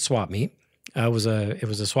a swap meet. It was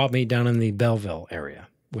a swap meet down in the Belleville area,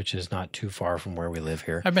 which is not too far from where we live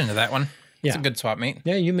here. I've been to that one. It's a good swap meet.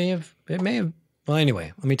 Yeah, you may have. It may have. Well,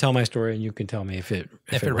 anyway, let me tell my story, and you can tell me if it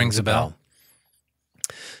rings a bell.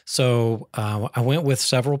 So I went with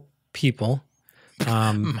several people.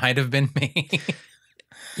 Might have been me.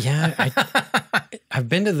 Yeah, I've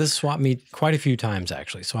been to this swap meet quite a few times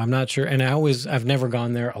actually, so I'm not sure. And I've never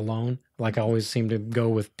gone there alone. Like I always seem to go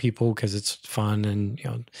with people because it's fun and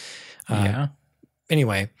yeah.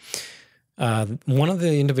 Anyway, one of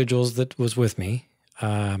the individuals that was with me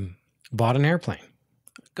bought an airplane.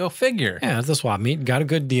 Go figure. Yeah, at the swap meet, got a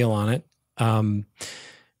good deal on it.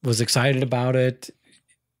 Was excited about it.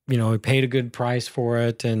 He paid a good price for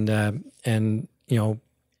it, and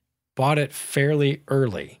bought it fairly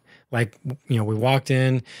early. Like, we walked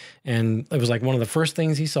in and it was like one of the first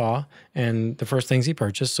things he saw and the first things he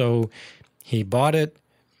purchased. So he bought it,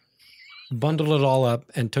 bundled it all up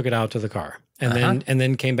and took it out to the car and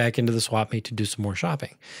then came back into the swap meet to do some more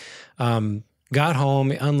shopping. Got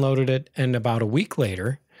home, unloaded it. And about a week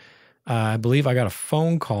later, I believe I got a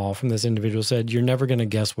phone call from this individual said, "You're never going to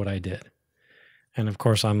guess what I did." And of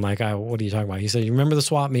course I'm like, "What are you talking about?" He said, "You remember the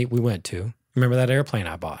swap meet we went to? Remember that airplane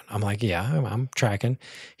I bought?" I'm like, "Yeah, I'm tracking."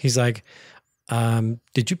 He's like,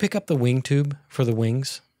 "Did you pick up the wing tube for the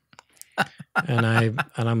wings?" and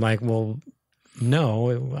I'm like, "Well,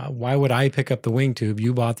 no. Why would I pick up the wing tube?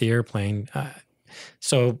 You bought the airplane."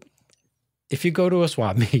 So if you go to a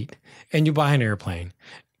swap meet and you buy an airplane,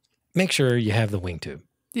 make sure you have the wing tube.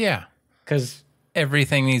 Yeah, because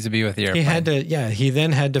everything needs to be with the airplane. He had to, he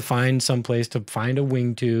then had to find some place to find a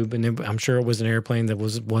wing tube, and I'm sure it was an airplane that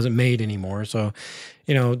wasn't made anymore. So,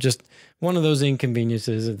 just one of those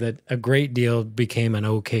inconveniences that a great deal became an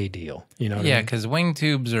okay deal. Yeah, because wing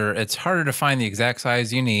tubes it's harder to find the exact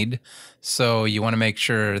size you need, so you want to make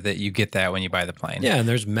sure that you get that when you buy the plane. Yeah, and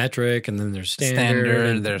there's metric, and then there's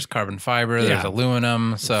standard, there's carbon fiber, there's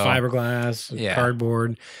aluminum, so fiberglass,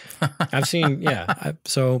 cardboard. I've seen,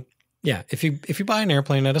 so. Yeah, if you buy an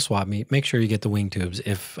airplane at a swap meet, make sure you get the wing tubes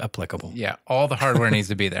if applicable. Yeah, all the hardware needs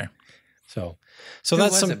to be there. So Who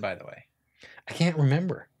that's was it, by the way? I can't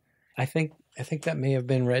remember. I think that may have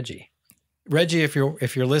been Reggie. Reggie, if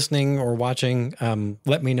you're listening or watching,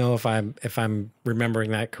 let me know if I'm remembering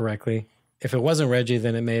that correctly. If it wasn't Reggie,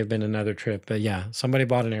 then it may have been another trip. But yeah, somebody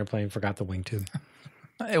bought an airplane, forgot the wing tube.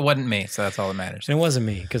 It wasn't me, so that's all that matters. And it wasn't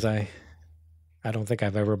me because I don't think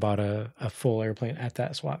I've ever bought a full airplane at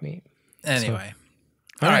that swap meet. Anyway.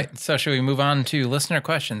 All right. So should we move on to listener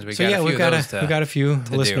questions? We've got a few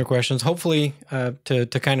listener questions. Hopefully,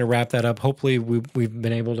 to kind of wrap that up, hopefully we've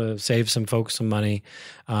been able to save some folks some money.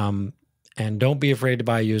 And don't be afraid to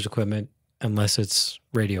buy used equipment unless it's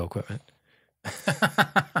radio equipment.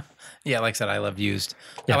 Yeah, like I said, I love used.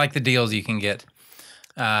 Yeah. I like the deals you can get.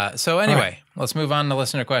 So anyway, let's move on to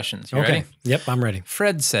listener questions. You ready? Yep, I'm ready.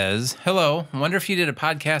 Fred says, "Hello, wonder if you did a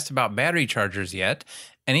podcast about battery chargers yet.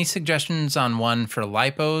 Any suggestions on one for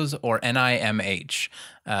LiPos or NIMH?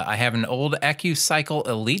 I have an old AccuCycle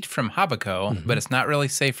Elite from Habaco, but it's not really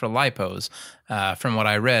safe for LiPos, from what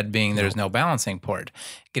I read, being there's no balancing port.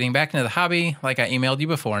 Getting back into the hobby, like I emailed you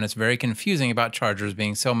before, and it's very confusing about chargers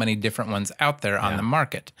being so many different ones out there on the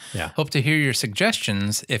market. Yeah. Hope to hear your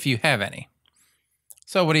suggestions if you have any."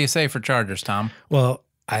 So what do you say for chargers, Tom? Well,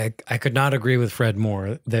 I could not agree with Fred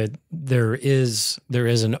more that there is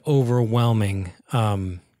an overwhelming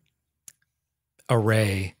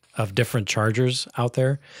array of different chargers out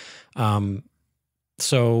there.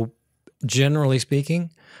 So generally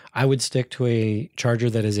speaking, I would stick to a charger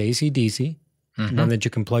that is AC/DC, one that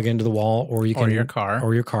you can plug into the wall or your car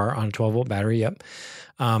on a 12-volt battery. Yep.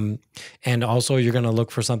 And also you're going to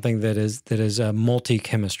look for something that is a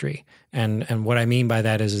multi-chemistry. And what I mean by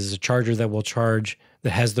that is a charger that will charge, that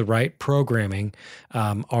has the right programming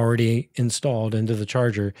already installed into the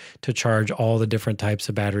charger to charge all the different types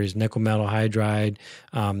of batteries: nickel metal hydride,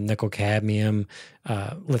 nickel cadmium,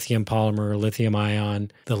 lithium polymer, lithium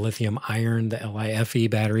ion, the lithium iron, the LiFe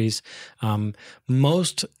batteries.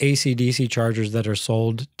 Most AC/DC chargers that are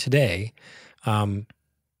sold today, and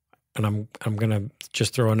I'm going to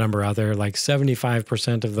just throw a number out there, like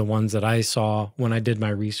 75% of the ones that I saw when I did my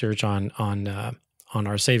research on on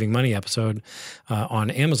our Saving Money episode on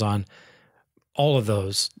Amazon, all of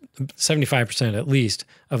those, 75% at least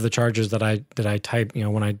of the chargers that I typed,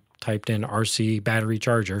 when I typed in RC battery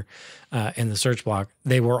charger in the search block,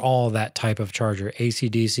 they were all that type of charger,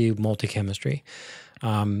 AC/DC, multi-chemistry.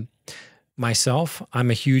 Myself, I'm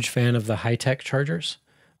a huge fan of the high-tech chargers,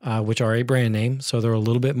 which are a brand name, so they're a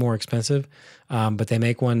little bit more expensive. But they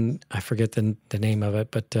make one, I forget the name of it,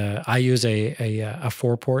 but I use a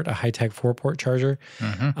 4-port, a high-tech 4-port charger.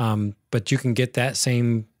 But you can get that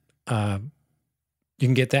same, you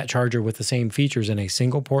can get that charger with the same features in a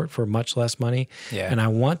single port for much less money. Yeah. And I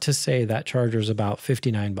want to say that charger is about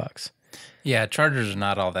 $59. Yeah, chargers are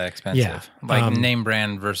not all that expensive. Yeah. Like name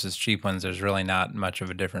brand versus cheap ones, there's really not much of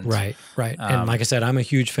a difference. Right. And like I said, I'm a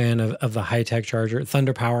huge fan of the high-tech charger.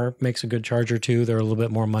 Thunder Power makes a good charger too. They're a little bit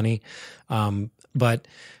more money. But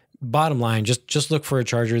bottom line, just look for a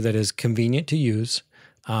charger that is convenient to use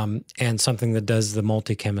and something that does the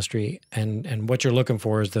multi-chemistry. And what you're looking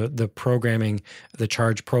for is the programming, the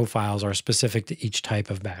charge profiles are specific to each type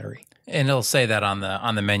of battery. And it'll say that on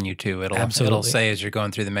the menu too. It'll say as you're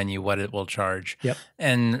going through the menu what it will charge. Yep.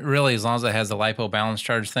 And really, as long as it has the LiPo balance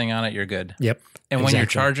charge thing on it, you're good. Yep. And when you're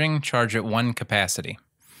charging, charge at one capacity.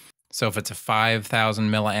 So if it's a 5,000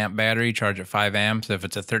 milliamp battery, charge at 5 amps. If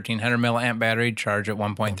it's a 1,300 milliamp battery, charge at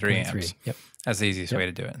 1.3 amps. Yep. That's the easiest way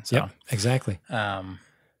to do it. So, yep, exactly.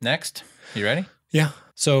 Next, you ready? Yeah.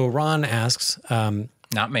 So Ron asks.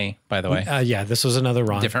 Not me, by the way. Yeah, this was another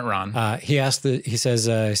Ron. Different Ron. He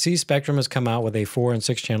says, see, Spectrum has come out with a 4 and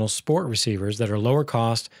 6 channel sport receivers that are lower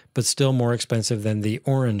cost, but still more expensive than the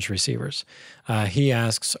orange receivers. He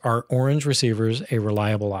asks, are orange receivers a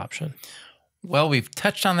reliable option? Well, we've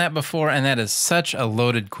touched on that before, and that is such a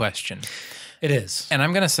loaded question. It is. And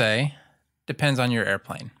I'm going to say, depends on your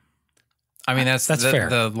airplane. I mean, that's fair.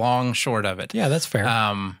 The long short of it. Yeah, that's fair.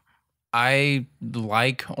 I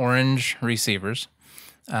like orange receivers.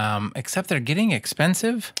 Except they're getting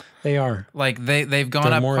expensive. They are. Like they've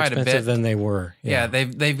gone up quite a bit. More expensive than they were. Yeah,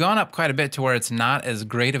 they've gone up quite a bit to where it's not as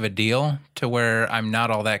great of a deal to where I'm not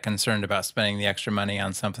all that concerned about spending the extra money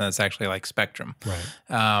on something that's actually like Spectrum. Right.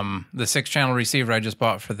 The 6-channel receiver I just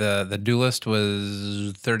bought for the Duellist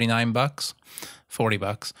was $39,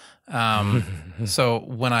 $40. So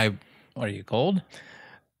when what are you, cold?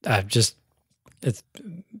 It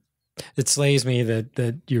slays me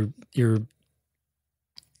that you're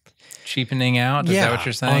cheapening out? Is that what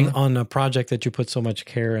you're saying? On a project that you put so much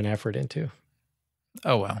care and effort into.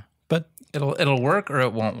 Oh, well. But it'll work or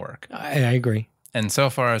it won't work. I agree. And so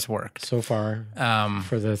far it's worked. So far,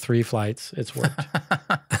 for the 3 flights, it's worked.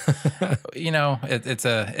 It's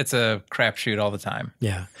a crapshoot all the time.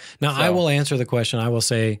 Yeah. Now, I will answer the question. I will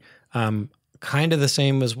say kind of the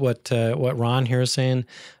same as what Ron here is saying.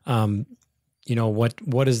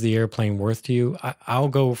 What is the airplane worth to you? I'll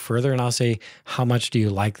go further and I'll say, how much do you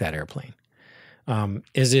like that airplane?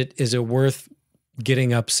 Is it worth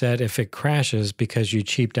getting upset if it crashes because you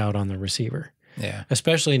cheaped out on the receiver? Yeah.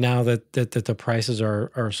 Especially now that the prices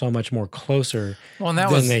are so much more closer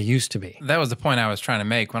than they used to be. That was the point I was trying to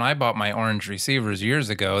make. When I bought my orange receivers years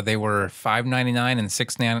ago, they were $5.99 and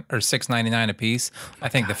 $6.99 a piece. I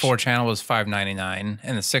think the 4-channel was $5.99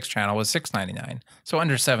 and the 6-channel was $6.99. So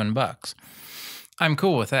under $7. I'm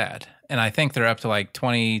cool with that. And I think they're up to like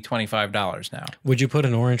 $20, $25 now. Would you put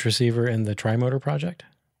an orange receiver in the tri-motor project?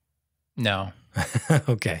 No.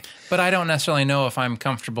 Okay. But I don't necessarily know if I'm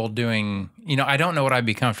comfortable doing, I don't know what I'd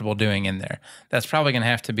be comfortable doing in there. That's probably going to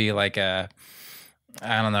have to be like a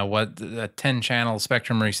 10-channel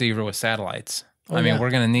Spectrum receiver with satellites. We're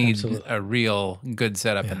going to need a real good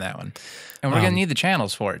setup in that one. And we're going to need the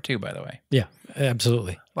channels for it too, by the way. Yeah,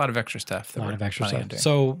 absolutely. A lot of extra stuff.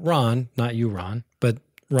 So Ron, not you, Ron, but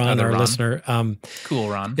Ron, our listener. Cool,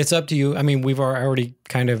 Ron. It's up to you. I mean, we've already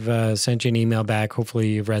kind of sent you an email back. Hopefully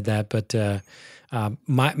you've read that. But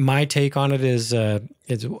my take on it is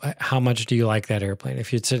how much do you like that airplane?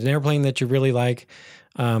 If it's an airplane that you really like,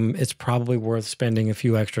 it's probably worth spending a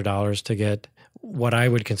few extra dollars to get what I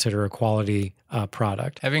would consider a quality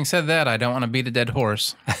product. Having said that, I don't want to beat a dead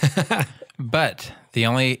horse. But the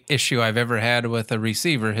only issue I've ever had with a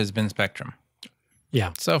receiver has been Spectrum.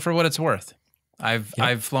 Yeah. So for what it's worth,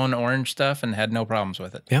 I've flown orange stuff and had no problems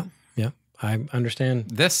with it. Yeah. I understand.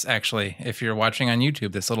 This actually, if you're watching on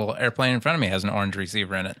YouTube, this little airplane in front of me has an orange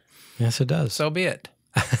receiver in it. Yes, it does. So be it.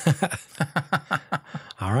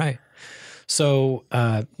 All right. So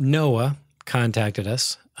Noah contacted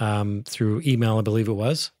us through email, I believe it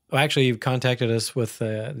was. actually, he contacted us with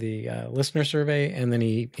the listener survey, and then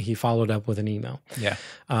he followed up with an email. Yeah.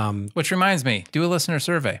 Which reminds me, do a listener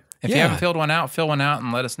survey. If you haven't filled one out, fill one out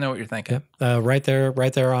and let us know what you're thinking. Yep. Right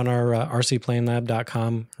there on our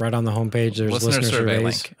rcplanelab.com, right on the homepage, there's listener survey surveys.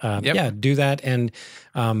 link. Yep. Yeah, do that. And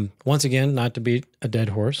once again, not to beat a dead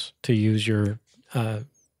horse, to use your phrase.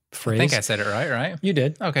 I think I said it right? You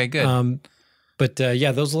did. Okay, good. But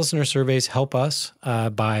those listener surveys help us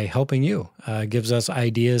by helping you. Gives us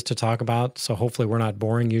ideas to talk about. So hopefully we're not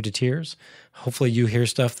boring you to tears. Hopefully you hear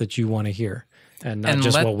stuff that you want to hear and not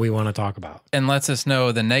just what we want to talk about. And lets us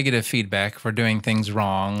know the negative feedback for doing things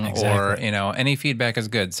wrong or, any feedback is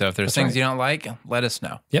good. So if there's things you don't like, let us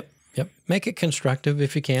know. Yep. Make it constructive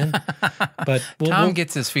if you can. But Tom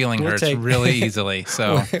gets his feeling hurts really easily,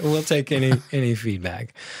 so we'll take any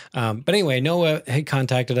feedback. But anyway, Noah had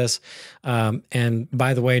contacted us, and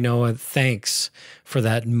by the way, Noah, thanks for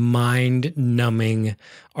that mind-numbing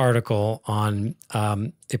article on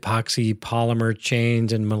epoxy polymer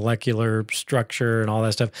chains and molecular structure and all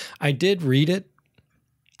that stuff. I did read it.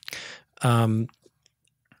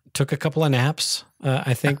 Took a couple of naps,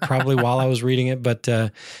 I think, probably while I was reading it. But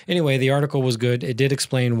anyway, the article was good. It did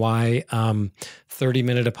explain why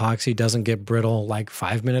 30-minute epoxy doesn't get brittle like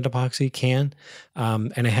 5-minute epoxy can.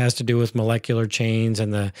 And it has to do with molecular chains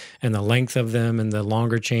and the length of them, and the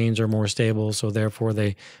longer chains are more stable, so therefore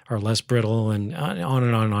they are less brittle, and on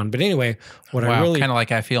and on and on. But anyway, I really... kind of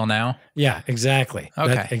like I feel now? Yeah, exactly.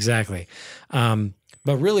 Okay. Exactly.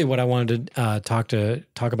 But really what I wanted to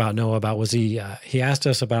talk about Noah about was he asked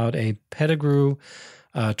us about a Pettigrew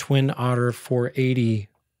Twin Otter 480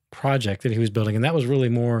 project that he was building. And that was really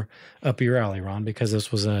more up your alley, Ron, because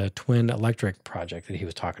this was a twin electric project that he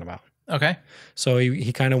was talking about. Okay. So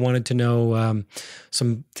he kind of wanted to know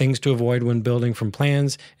some things to avoid when building from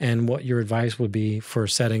plans, and what your advice would be for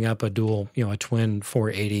setting up a twin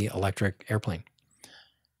 480 electric airplane.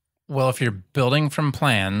 Well, if you're building from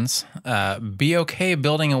plans, be okay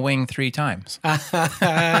building a wing 3 times.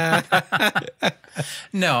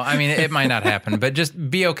 No, I mean, it might not happen, but just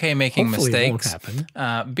be okay making mistakes. It won't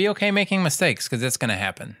happen. Be okay making mistakes, because it's going to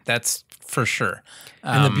happen. That's for sure.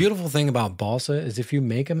 And the beautiful thing about balsa is if you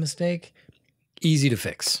make a mistake, easy to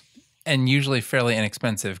fix. And usually fairly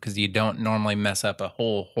inexpensive, because you don't normally mess up a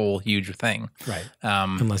whole huge thing. Right.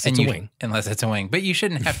 Unless it's a wing. Unless it's a wing. But you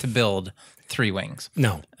shouldn't have to build 3 wings.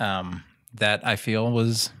 No. That I feel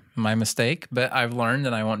was my mistake, but I've learned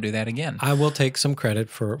and I won't do that again. I will take some credit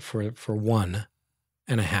for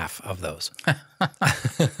 1.5 of those.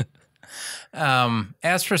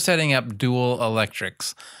 As for setting up dual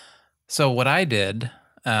electrics, so what I did,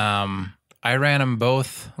 I ran them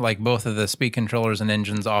both of the speed controllers and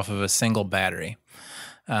engines off of a single battery.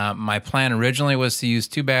 My plan originally was to use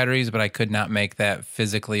 2 batteries, but I could not make that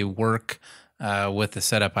physically work with the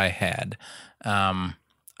setup I had.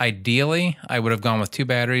 Ideally, I would have gone with 2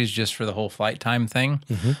 batteries just for the whole flight time thing.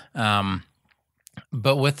 Mm-hmm.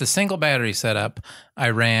 But with the single battery setup, I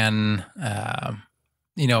ran,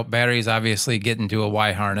 batteries obviously get into a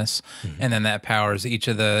Y harness, and then that powers each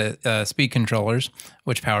of the speed controllers,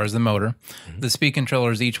 which powers the motor. The speed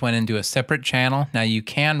controllers each went into a separate channel. Now, you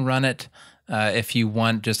can run it if you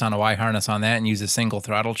want just on a Y harness on that and use a single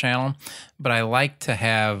throttle channel, but I like to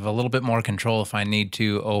have a little bit more control if I need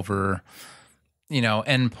to over...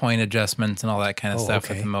 endpoint adjustments and all that kind of stuff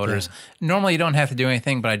with the motors. Yeah. Normally, you don't have to do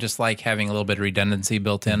anything, but I just like having a little bit of redundancy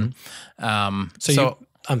built in. I'm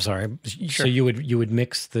sorry. Sure. So you would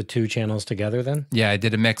mix the 2 channels together then? Yeah, I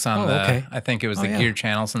did a mix on I think it was the gear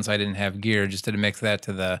channel, since I didn't have gear. Just did a mix of that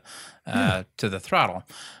to the throttle.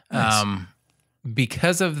 Nice.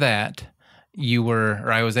 Because of that,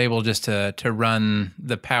 I was able just to run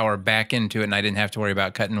the power back into it, and I didn't have to worry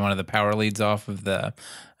about cutting one of the power leads off of the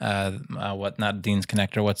not Dean's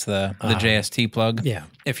connector, what's the JST plug? Yeah.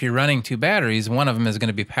 If you're running 2 batteries, one of them is going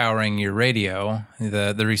to be powering your radio,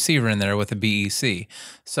 the receiver in there with a BEC.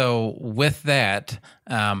 So with that,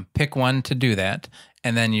 pick one to do that,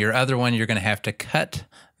 and then your other one, you're going to have to cut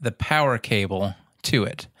the power cable to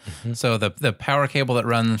it. Mm-hmm. So the power cable that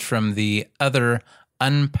runs from the other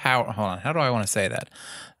unpowered, hold on, how do I want to say that?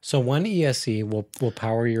 So one ESC will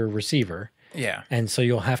power your receiver. Yeah. And so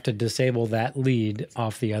you'll have to disable that lead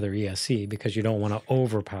off the other ESC, because you don't want to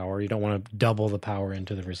overpower. You don't want to double the power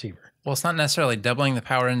into the receiver. Well, it's not necessarily doubling the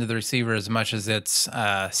power into the receiver as much as it's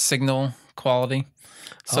signal quality.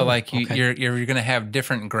 So you're going to have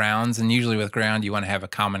different grounds, and usually with ground, you want to have a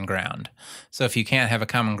common ground. So if you can't have a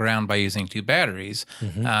common ground by using 2 batteries,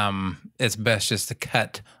 it's best just to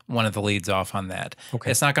cut one of the leads off on that.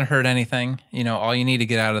 Okay. It's not going to hurt anything. All you need to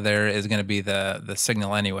get out of there is going to be the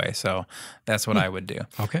signal anyway. So that's what I would do.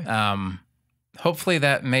 Okay. hopefully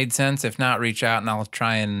that made sense. If not, reach out and I'll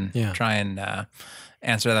try and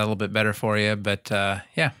answer that a little bit better for you. But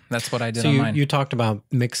yeah, that's what I did on mine. You talked about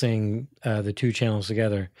mixing the two channels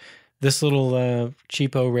together. This little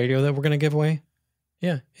cheapo radio that we're going to give away,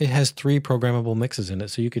 yeah, it has 3 programmable mixes in it,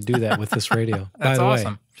 so you could do that with this radio. That's By the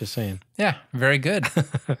awesome. way, just saying. Yeah, very good.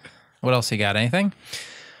 What else you got? Anything?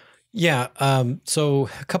 Yeah. So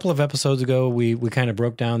a couple of episodes ago, we kind of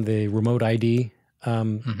broke down the remote ID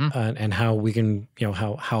and how we can,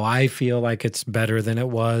 how I feel like it's better than it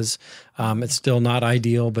was. It's still not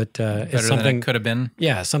ideal, but it's something than it could have been.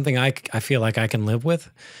 Yeah, something I feel like I can live with.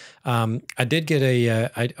 I did get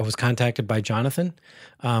I was contacted by Jonathan,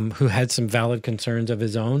 who had some valid concerns of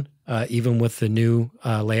his own, even with the new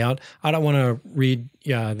layout. I don't want to read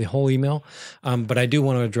the whole email, but I do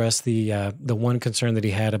want to address the one concern that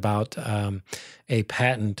he had about a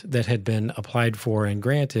patent that had been applied for and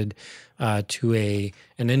granted to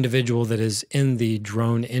an individual that is in the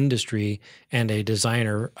drone industry and a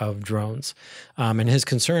designer of drones. And his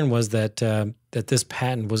concern was that this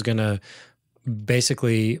patent was going to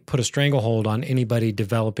basically put a stranglehold on anybody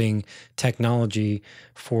developing technology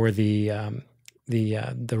for the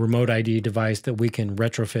remote ID device that we can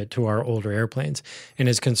retrofit to our older airplanes, and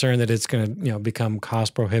is concerned that it's going to become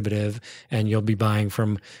cost prohibitive, and you'll be buying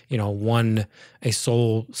from a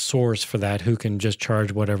sole source for that who can just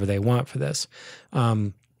charge whatever they want for this.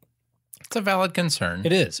 It's a valid concern.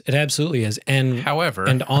 It is. It absolutely is. And however,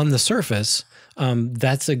 and on the surface,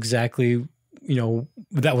 that's exactly.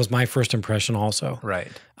 That was my first impression also.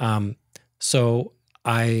 Right. So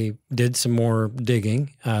I did some more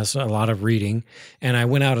digging, so a lot of reading, and I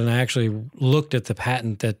went out and I actually looked at the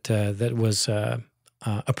patent that was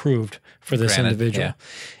approved for this individual. Yeah.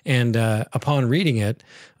 And upon reading it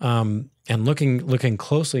and looking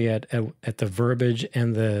closely at the verbiage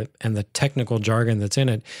and the technical jargon that's in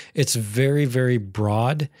it, it's very, very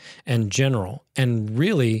broad and general, and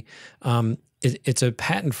really it's a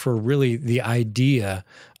patent for really the idea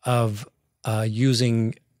of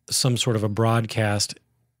using some sort of a broadcast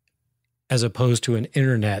as opposed to an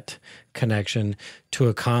internet connection to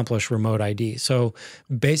accomplish remote ID. So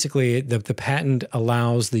basically, the patent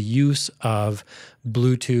allows the use of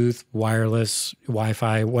Bluetooth, wireless,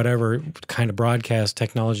 Wi-Fi, whatever kind of broadcast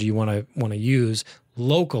technology you want to use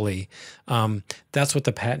locally. That's what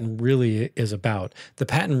the patent really is about. The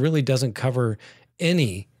patent really doesn't cover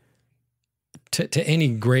to any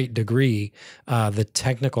great degree, the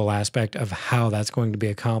technical aspect of how that's going to be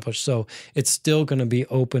accomplished. So it's still going to be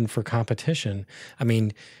open for competition. I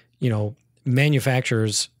mean,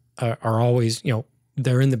 manufacturers are always,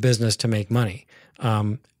 they're in the business to make money.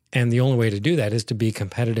 And the only way to do that is to be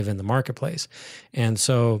competitive in the marketplace. And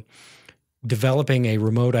so developing a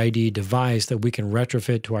remote ID device that we can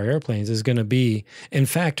retrofit to our airplanes is going to be, in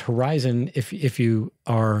fact, Horizon, if you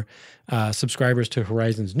are subscribers to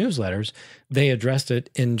Horizon's newsletters, they addressed it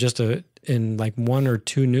in like 1 or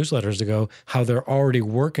 2 newsletters ago, how they're already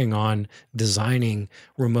working on designing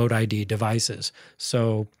remote ID devices.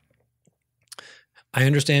 So I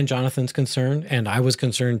understand Jonathan's concern, and I was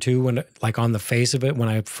concerned too when, like, on the face of it, when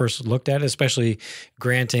I first looked at it, especially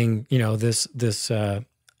granting, this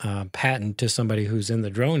patent to somebody who's in the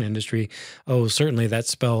drone industry. Oh, certainly that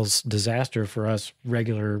spells disaster for us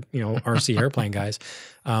regular, RC airplane guys.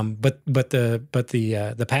 But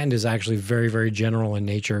the patent is actually very, very general in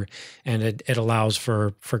nature, and it allows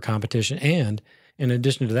for competition. And in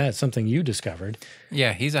addition to that, something you discovered.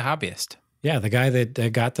 Yeah, he's a hobbyist. Yeah, the guy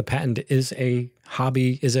that got the patent is a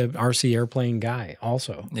RC airplane guy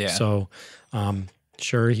also. Yeah. So,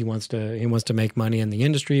 sure, he wants to make money in the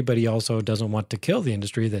industry, but he also doesn't want to kill the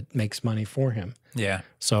industry that makes money for him. Yeah.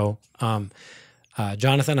 So,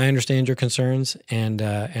 Jonathan, I understand your concerns, and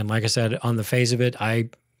like I said, on the face of it, I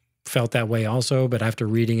felt that way also. But after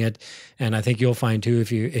reading it, and I think you'll find too,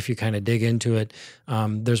 if you kind of dig into it,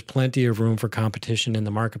 there's plenty of room for competition in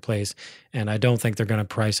the marketplace, and I don't think they're going to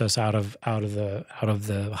price us out of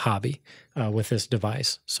the hobby with this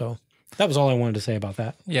device. So. That was all I wanted to say about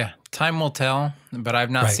that. Yeah. Time will tell, but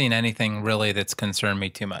I've not seen anything really that's concerned me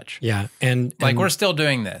too much. Yeah. And we're still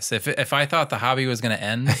doing this. If I thought the hobby was going to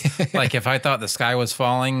end, like if I thought the sky was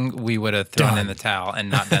falling, we would have thrown in the towel and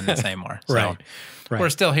not done this anymore. So right. We're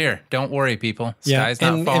still here. Don't worry, people. Sky's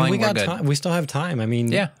not falling. And we got good. time. We still have time. I mean,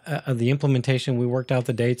 the implementation, we worked out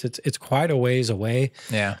the dates. It's quite a ways away.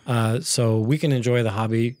 Yeah. So we can enjoy the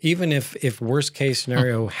hobby. Even if worst case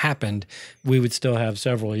scenario happened, we would still have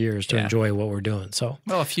several years to enjoy what we're doing. So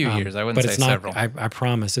a few years. I wouldn't say several. I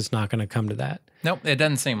promise it's not going to come to that. Nope. It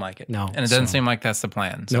doesn't seem like it. No. And it doesn't seem like that's the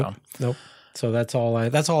plan. So. Nope. So that's all I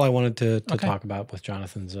wanted to talk about with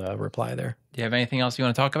Jonathan's reply there. Do you have anything else you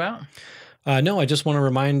want to talk about? No, I just want to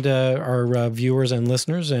remind our viewers and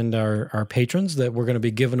listeners and our patrons that we're going to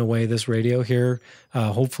be giving away this radio here.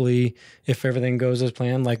 Hopefully, if everything goes as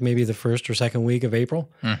planned, like maybe the first or second week of April.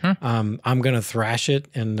 I'm going to thrash it,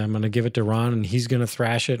 and I'm going to give it to Ron, and he's going to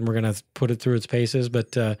thrash it, and we're going to put it through its paces.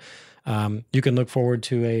 But you can look forward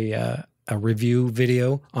to a review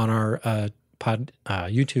video on our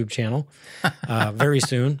YouTube channel very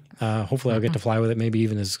soon. Hopefully, I'll get to fly with it maybe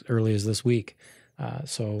even as early as this week.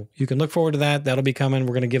 So you can look forward to that. That'll be coming.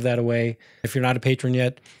 We're going to give that away. If you're not a patron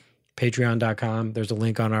yet, patreon.com. There's a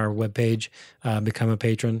link on our webpage. Become a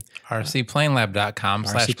patron.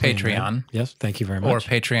 rcplanelab.com/Patreon. Yes, thank you very much. Or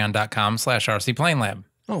patreon.com/rcplanelab.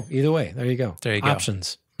 Oh, either way. There you go. There you go.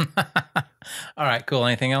 Options. All right, cool.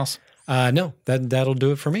 Anything else? No, that'll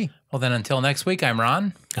do it for me. Well, then until next week, I'm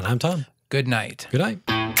Ron. And I'm Tom. Good night. Good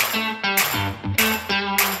night.